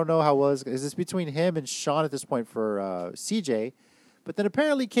guy. I don't know how well is this between him and Sean at this point for CJ, but then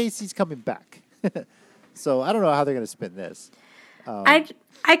apparently Casey's coming back, so I don't know how they're going to spin this.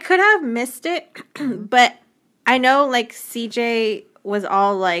 I could have missed it, but I know like CJ was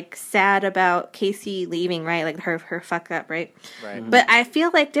all like sad about Casey leaving, right? Like her fuck up, right? Right. But I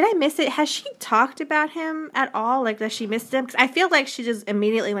feel like, did I miss it? Has she talked about him at all? Like, does she miss him? 'Cause I feel like she just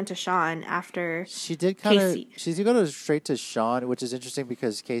immediately went to Sean after She did kind of. Casey. She's going to go straight to Sean, which is interesting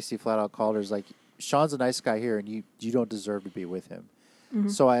because Casey flat out called her like, Sean's a nice guy here, and you don't deserve to be with him. Mm-hmm.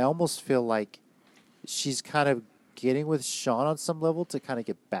 So I almost feel like she's kind of getting with Sean on some level to kind of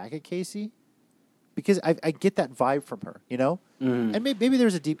get back at Casey, because I get that vibe from her, you know. And maybe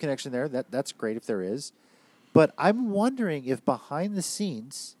there's a deep connection there. That's great if there is, but I'm wondering if behind the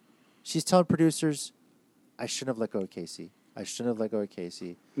scenes, she's telling producers, "I shouldn't have let go of Casey. I shouldn't have let go of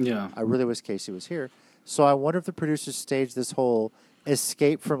Casey. Yeah. I really wish Casey was here." So I wonder if the producers staged this whole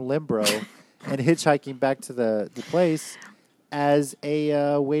escape from Limbro and hitchhiking back to the place as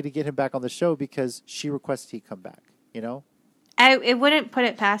a way to get him back on the show because she requested he come back, you know? I wouldn't put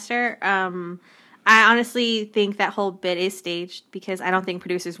it past her. I honestly think that whole bit is staged because I don't think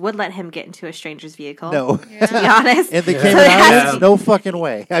producers would let him get into a stranger's vehicle. No. To be honest. In the So Cayman it has Islands, no fucking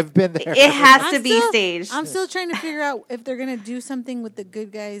way. I've been there. It has to I'm be still- staged. I'm still trying to figure out if they're gonna do something with the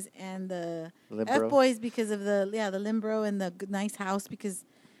good guys and the Limbro. F boys because of the Limbro and the nice house because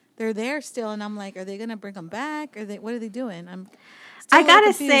they're there still, and I'm like, are they gonna bring them back? What are they doing? I'm. Still I a little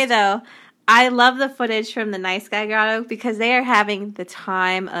gotta say confused. though, I love the footage from the Nice Guy Grotto because they are having the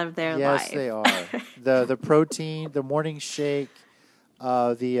time of their Yes, life. they are. The protein, the morning shake,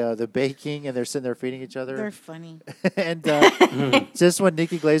 the baking, and they're sitting there feeding each other. They're funny. And just when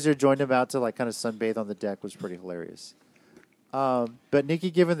Nikki Glazer joined him out to like kind of sunbathe on the deck was pretty hilarious. But Nikki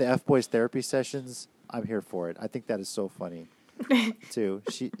giving the F Boys therapy sessions, I'm here for it. I think that is so funny too.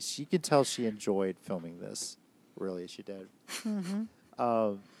 She could tell she enjoyed filming this. Really, she did.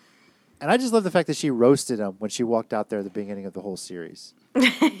 And I just love the fact that she roasted him when she walked out there at the beginning of the whole series.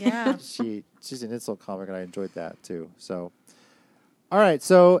 Yeah. She's an insult comic, and I enjoyed that too. So, all right.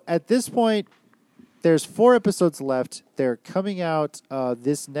 So at this point, there's 4 episodes left. They're coming out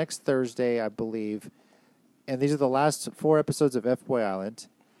this next Thursday, I believe. And these are the last 4 episodes of F-Boy Island.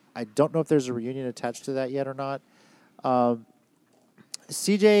 I don't know if there's a reunion attached to that yet or not.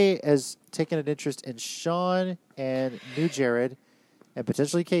 CJ has taken an interest in Sean and New Jared and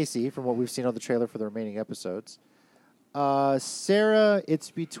potentially Casey from what we've seen on the trailer for the remaining episodes. Sarah,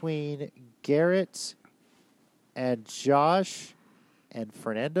 it's between Garrett and Josh and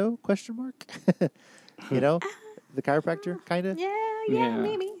Fernando, question mark? You know, the chiropractor, kind of? Yeah,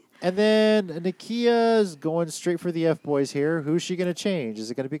 maybe. And then Nakia's going straight for the F-boys here. Who's she going to change? Is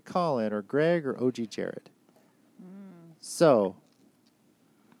it going to be Colin or Greg or OG Jared? So,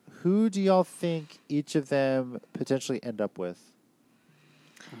 who do y'all think each of them potentially end up with?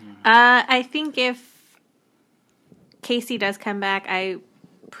 I think if Casey does come back, I'm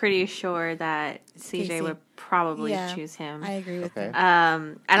pretty sure that CJ Casey. would probably Yeah, choose him. I agree with that.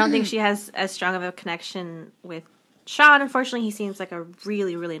 I don't think she has as strong of a connection with Sean. Unfortunately, he seems like a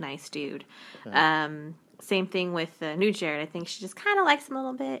really, really nice dude. Same thing with New Jared. I think she just kind of likes him a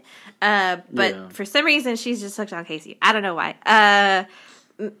little bit. But for some reason, she's just hooked on Casey. I don't know why. I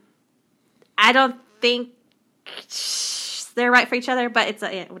don't think they're right for each other, but it's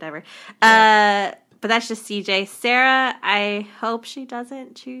whatever. But that's just CJ. Sarah, I hope she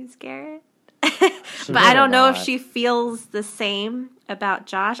doesn't choose Garrett. But I don't know if she feels the same about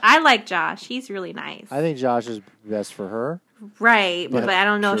Josh. I like Josh. He's really nice. I think Josh is best for her. Right, but I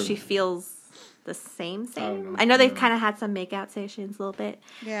don't know True. if she feels the same. I know they've kind of had some make-out sessions a little bit.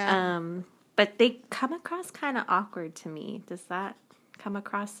 Yeah. But they come across kind of awkward to me. Does that come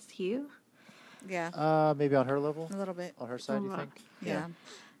across to you? Yeah. Maybe on her level? A little bit. On her side, you think? Yeah.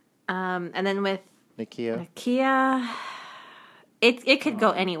 And then with Nakia. it could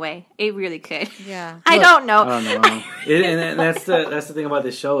go anyway. It really could. Yeah. I don't know. I don't know. And that's the thing about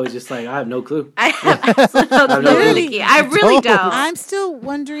this show is just like I have no clue. I have absolutely no clue, Literally, Nikki. I really don't. I'm still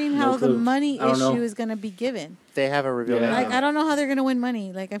wondering how the clue. money I don't know. issue is going to be given. They haven't revealed Yeah. anything. Like, I don't know how they're going to win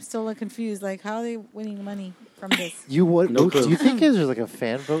money. Like, I'm still confused. Like, how are they winning money from this? You would? No Do clue. you think there's like a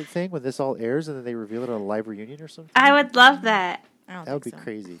fan vote thing when this all airs and then they reveal it on a live reunion or something? I would love that. I don't That would be think so.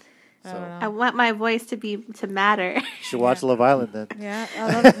 crazy. I don't know. I want my voice to matter. You should watch Love Island then. Yeah,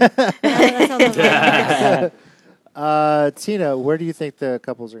 I love it. Yeah, that's how Love Island. Tina, where do you think the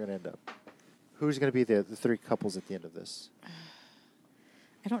couples are going to end up? Who's going to be the 3 couples at the end of this?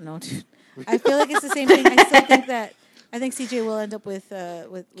 I don't know, dude. I feel like it's the same thing. I still think that I think CJ will end up with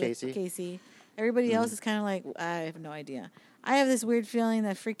Casey. Casey. Everybody else is kind of like, I have no idea. I have this weird feeling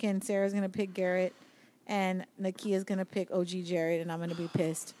that freaking Sarah's gonna pick Garrett and Nakia's gonna pick OG Jared, and I'm gonna be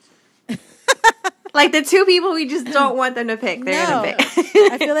pissed. Like the 2 people we just don't want them to pick. They're No. gonna pick.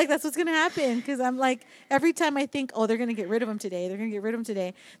 I feel like that's what's gonna happen because I'm like, every time I think, oh, they're gonna get rid of him today,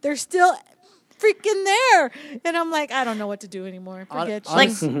 they're still freaking there, and I'm like, I don't know what to do anymore. Forget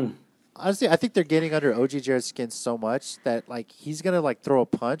you. Honestly, I think they're getting under OG Jared's skin so much that like he's gonna like throw a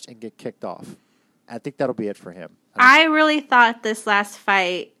punch and get kicked off. I think that'll be it for him. I really thought this last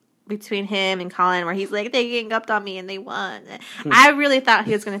fight between him and Colin, where he's like, they ganged on me and they won. I really thought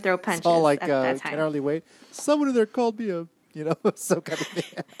he was going to throw punches It's all like at that can time. hardly wait. Someone in there called me a so kind of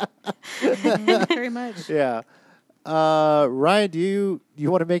thing. Very much. Yeah. Ryan, do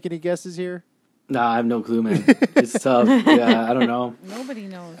you want to make any guesses here? Nah, I have no clue, man. It's tough. Yeah, I don't know. Nobody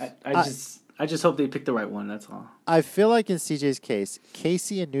knows. I just hope they pick the right one. That's all. I feel like in CJ's case,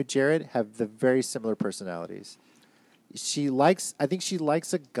 Casey and New Jared have the very similar personalities. I think she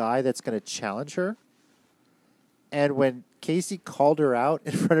likes a guy that's going to challenge her. And when Casey called her out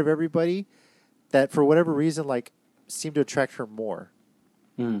in front of everybody, that for whatever reason, like, seemed to attract her more.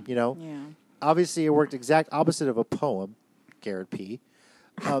 You know? Yeah. Obviously, it worked exact opposite of a poem, Garrett P.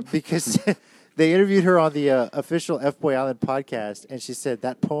 Because they interviewed her on the official F-Boy Island podcast, and she said,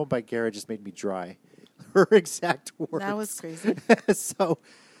 that poem by Garrett just made me dry. Her exact words. That was crazy. So,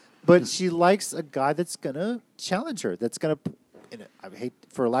 but she likes a guy that's going to challenge her, that's going to, I hate,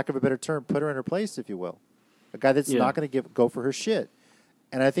 for lack of a better term, put her in her place, if you will. A guy that's not going to go for her shit.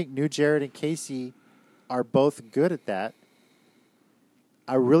 And I think New Jared and Casey are both good at that.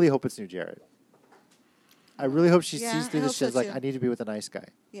 I really hope it's New Jared. I really hope she sees through this shit. She's like, I need to be with a nice guy.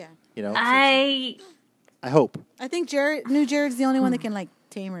 Yeah. You know? I hope. I think New Jared's the only one that can like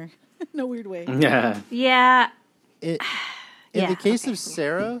tame her. No weird way. Yeah. In the case of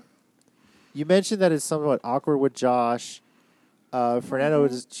Sarah, you mentioned that it's somewhat awkward with Josh. Fernando,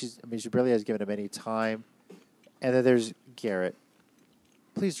 she barely has given him any time. And then there's Garrett.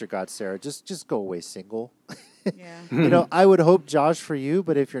 please, dear God, Sarah, just go away single. Yeah. You know, I would hope Josh for you,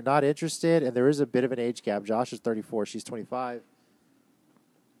 but if you're not interested, and there is a bit of an age gap, Josh is 34, she's 25.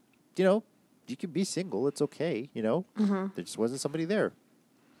 You know, you can be single. It's okay. You know, there just wasn't somebody there.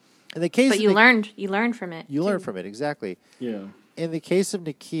 In the case, But you learned from it. You learn from it, exactly. Yeah. In the case of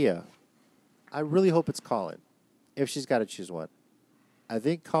Nakia, I really hope it's Colin, if she's got to choose one. I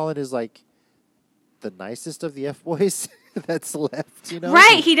think Colin is like the nicest of the F boys that's left. You know,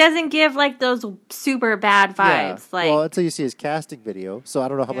 Right, he doesn't give like those super bad Yeah. vibes. Like, well, until you see his casting video, so I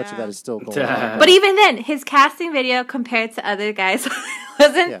don't know how much of that is still going on. but even then, his casting video compared to other guys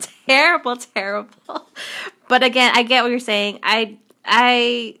wasn't terrible. But again, I get what you're saying. I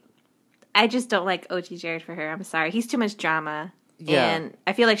just don't like OG Jared for her. I'm sorry, he's too much drama, and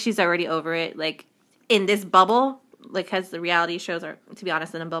I feel like she's already over it. Like in this bubble. Like, because the reality shows are, to be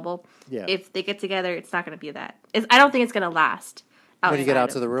honest, in a bubble. Yeah. If they get together, it's not going to be that. I don't think it's going to last. When you get out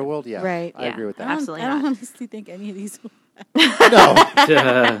to the real world, yeah. Right. I agree with that. Absolutely I don't not. honestly think any of these will.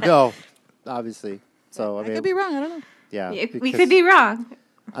 No, obviously. So, I mean. I could be wrong. I don't know. Yeah, we because- could be wrong.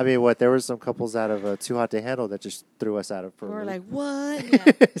 I mean, what? There were some couples out of Too Hot to Handle that just threw us out of. We're like, what?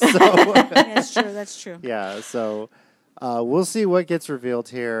 So, that's true. That's true. Yeah, so we'll see what gets revealed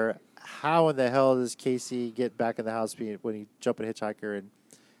here. How in the hell does Casey get back in the house when he jump in Hitchhiker? And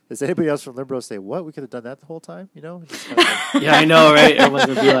does anybody else from Limbro say, what? We could have done that the whole time? You know? Just kind of like, Yeah, I know, right? Everyone's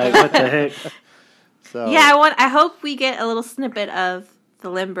going to be like, what the heck? So, Yeah, I hope we get a little snippet of the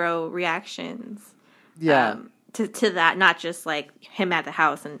Limbro reactions. Yeah. To that, not just like him at the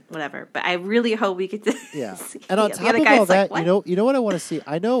house and whatever. But I really hope we get to Yeah. see And on the top other of guy's all that, like, you know what I want to see?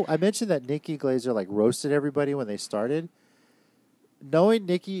 I mentioned that Nikki Glazer like roasted everybody when they started. Knowing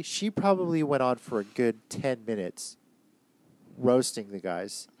Nikki, she probably went on for a good 10 minutes roasting the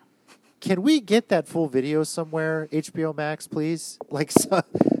guys. Can we get that full video somewhere, HBO Max, please? Like,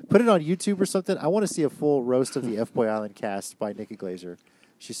 put it on YouTube or something. I want to see a full roast of the F-Boy Island cast by Nikki Glazer.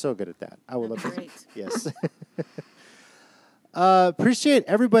 She's so good at that. I would love to. Yes. Appreciate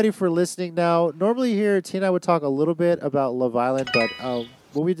everybody for listening. Now, normally here, Tina and I would talk a little bit about Love Island, but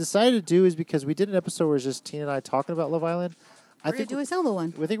what we decided to do is because we did an episode where it's just Tina and I talking about Love Island. We're going to do a solo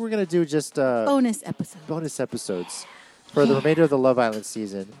one. We think we're going to do just bonus episodes for the remainder of the Love Island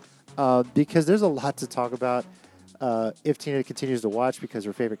season because there's a lot to talk about if Tina continues to watch because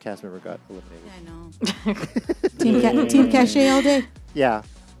her favorite cast member got eliminated. I know. Team Cachet all day. Yeah.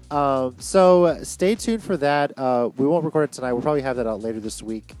 So stay tuned for that. We won't record it tonight. We'll probably have that out later this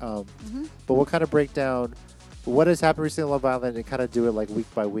week. But we'll kind of break down what has happened recently in Love Island and kind of do it like week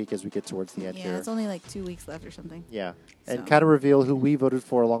by week as we get towards the end here. Yeah, it's only like 2 weeks left or something. Yeah. And kind of reveal who we voted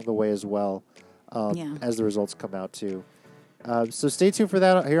for along the way as well as the results come out too. So stay tuned for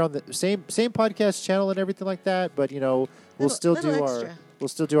that here on the same podcast channel and everything like that. But, you know, we'll still do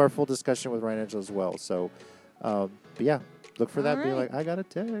our full discussion with Ryan Angela as well. So, but yeah. Look for that. Right. Be like, I got a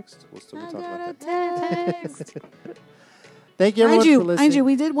text. We'll still be talking about that. Thank you, everyone, for listening. Andrew,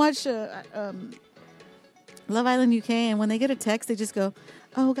 we did watch Love Island UK, and when they get a text, they just go,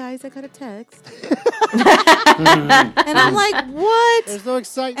 "Oh, guys, I got a text," and I'm like, "What?" There's no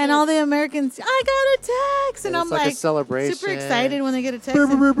excitement. And all the Americans, "I got a text," and I'm like a celebration. super excited when they get a text.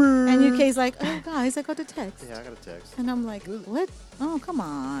 And UK's like, "Oh, guys, I got a text." Yeah, I got a text. And I'm like, "What? Oh, come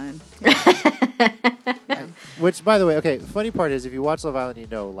on." Which, by the way, okay, funny part is if you watch Love Island, you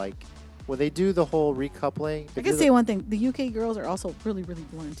know, like, when they do the whole recoupling. I can say one thing. The UK girls are also really, really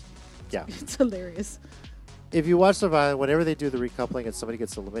blunt. Yeah. It's hilarious. If you watch Love Island, whenever they do the recoupling and somebody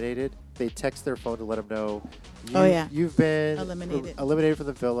gets eliminated, they text their phone to let them know, you've been eliminated from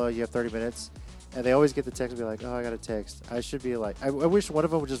the villa, you have 30 minutes. And they always get the text and be like, oh, I got a text. I should be like, I wish one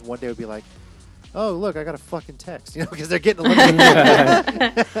of them would just one day would be like, oh, look, I got a fucking text, you know, because they're getting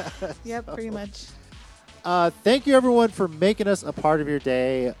eliminated. Yep, pretty much. Thank you, everyone, for making us a part of your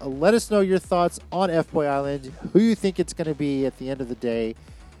day. Let us know your thoughts on F-Boy Island, who you think it's going to be at the end of the day.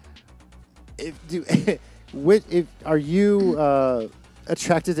 Are you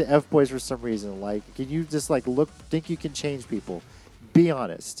attracted to F-Boys for some reason? Like, can you just think you can change people? Be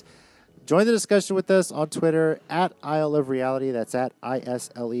honest. Join the discussion with us on Twitter at Isle of Reality. That's at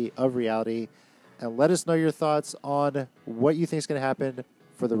ISLE of Reality. And let us know your thoughts on what you think is going to happen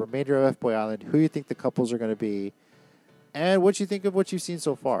for the remainder of F-Boy Island, who you think the couples are going to be, and what you think of what you've seen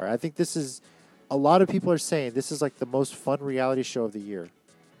so far. I think this is, a lot of people are saying this is like the most fun reality show of the year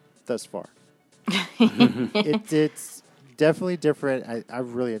thus far. It's definitely different. I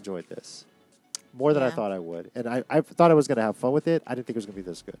really enjoyed this more than I thought I would. And I thought I was going to have fun with it. I didn't think it was going to be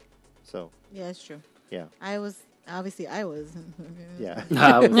this good. So yeah, it's true. Yeah. I was. Yeah.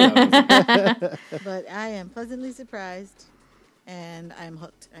 But I am pleasantly surprised. and I'm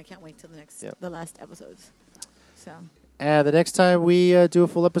hooked. I can't wait till the last episodes. So. And the next time we do a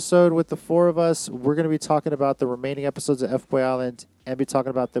full episode with the four of us, we're going to be talking about the remaining episodes of F-Boy Island and be talking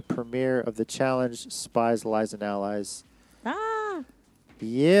about the premiere of the challenge, Spies, Lies, and Allies.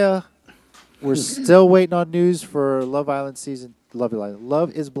 Yeah. We're still waiting on news for Love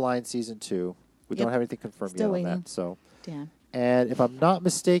is Blind Season 2. We don't have anything confirmed yet on that. So. Damn. And if I'm not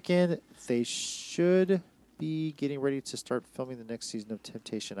mistaken, they should be getting ready to start filming the next season of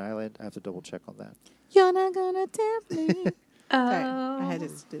Temptation Island. I have to double check on that. You're not gonna tempt me. Sorry, I had to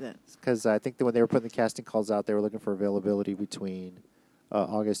do that. Because I think that when they were putting the casting calls out, they were looking for availability between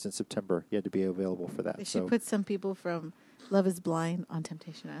August and September. You had to be available for that. They should put some people from Love is Blind on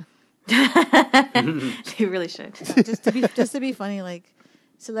Temptation Island. They really should. Just to be funny, like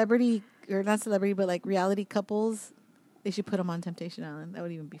celebrity or not celebrity, but like reality couples. They should put them on Temptation Island. That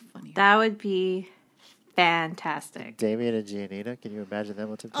would even be funny. That would be fantastic. Damien and Giannina, can you imagine them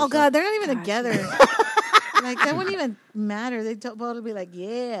on Temptation? Oh God, they're not even together. Like that wouldn't even matter. They'd both be like,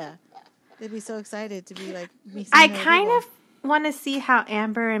 yeah. They'd be so excited to be like. I kind of want to see how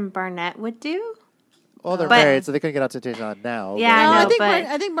Amber and Barnett would do. Well, they're married, so they couldn't get on Temptation Island now. Yeah,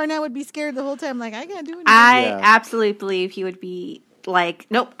 I think Barnett would be scared the whole time. Like I can't do anything. I absolutely believe he would be like,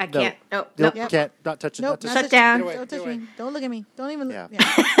 nope, I can't. Nope. Can't. Not touch it. Nope, Shut down. Don't touch me. Don't look at me. Don't even look.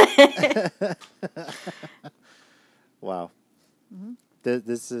 Yeah. Wow. Mm-hmm.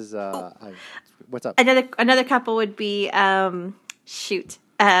 This is what's up? Another couple would be from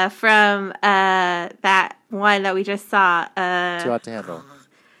that one that we just saw. Too Hot to Handle.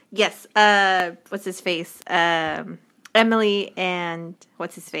 Yes. What's his face? Emily and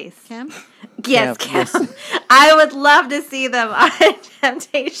what's his face? Cam? Yes, Cam. Yes. I would love to see them on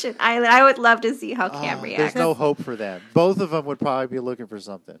Temptation Island. I would love to see how Cam reacts. There's no hope for them. Both of them would probably be looking for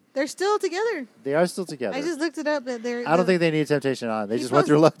something. They're still together. They are still together. I just looked it up. That I don't think they need Temptation Island. They just went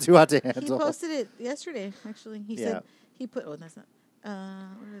through Love Too Hot to Handle. He posted it yesterday, actually. He said he put. Oh, that's not.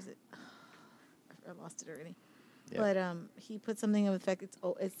 Where is it? I lost it already. Yeah. But he put something of effect.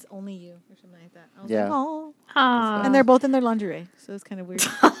 It's only you or something like that. I was like, oh, and they're both in their lingerie, so it's kind of weird.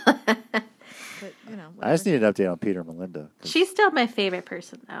 But whatever. I just need an update on Peter and Melinda. She's still my favorite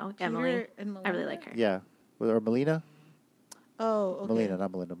person, though. Peter Emily, and I really like her. Yeah, or Melina. Oh, okay. Melina,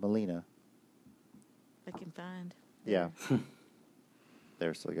 not Melinda. Melina. I can find. Yeah,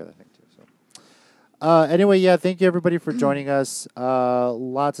 they're still together, I think too. So. Anyway, thank you everybody for joining us.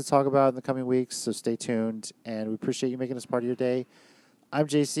 Lots to talk about in the coming weeks, so stay tuned. And we appreciate you making us part of your day. I'm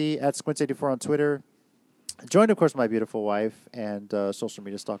JC at Squints84 on Twitter. Joined, of course, my beautiful wife and social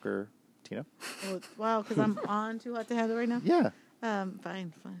media stalker, Tina. Oh, wow, because I'm on Too Hot to Handle right now? Yeah.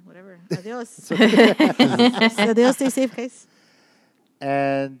 Fine, whatever. Adios. Adios, stay safe, guys.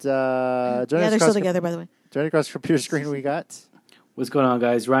 And they're still together, by the way. Joining across the computer screen, we got... What's going on,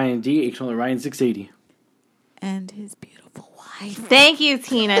 guys? Ryan D. Ryan680. And his beautiful wife. Thank you,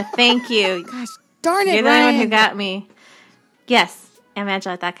 Tina. Thank you. Gosh darn it, You're the Ryan. one who got me. Yes, I'm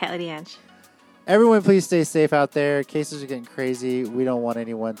Angela, that cat lady Ange. Everyone, please stay safe out there. Cases are getting crazy. We don't want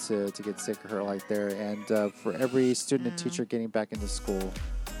anyone to get sick or hurt like there. And for every student and teacher getting back into school,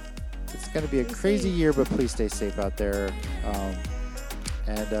 it's going to be a crazy year, but please stay safe out there.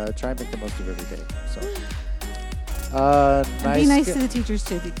 And try and make the most of every day. So. Be nice to the teachers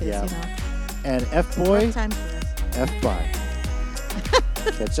too, because And F-Boy, time for this. F-Bye.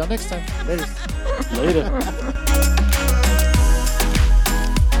 Catch y'all next time. Later.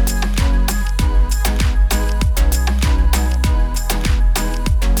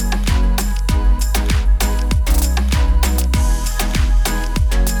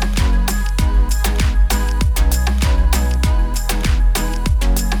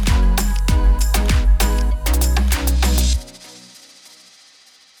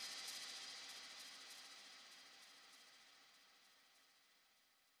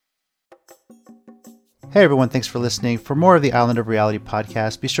 Hey everyone, thanks for listening. For more of the Island of Reality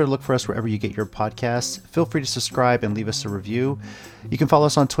podcast, be sure to look for us wherever you get your podcasts. Feel free to subscribe and leave us a review. You can follow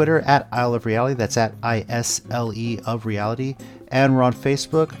us on Twitter at Isle of Reality. That's at ISLE of Reality. And we're on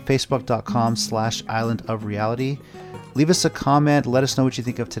Facebook, facebook.com/Island of Reality. Leave us a comment. Let us know what you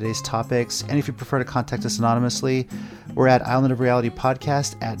think of today's topics. And if you prefer to contact us anonymously, we're at Island of Reality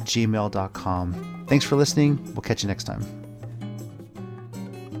podcast at gmail.com. Thanks for listening. We'll catch you next time.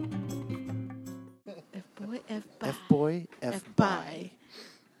 F-Boy, F-Bye.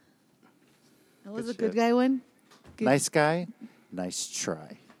 That was a good guy one. Nice guy, nice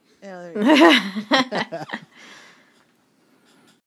try. Yeah, there you go.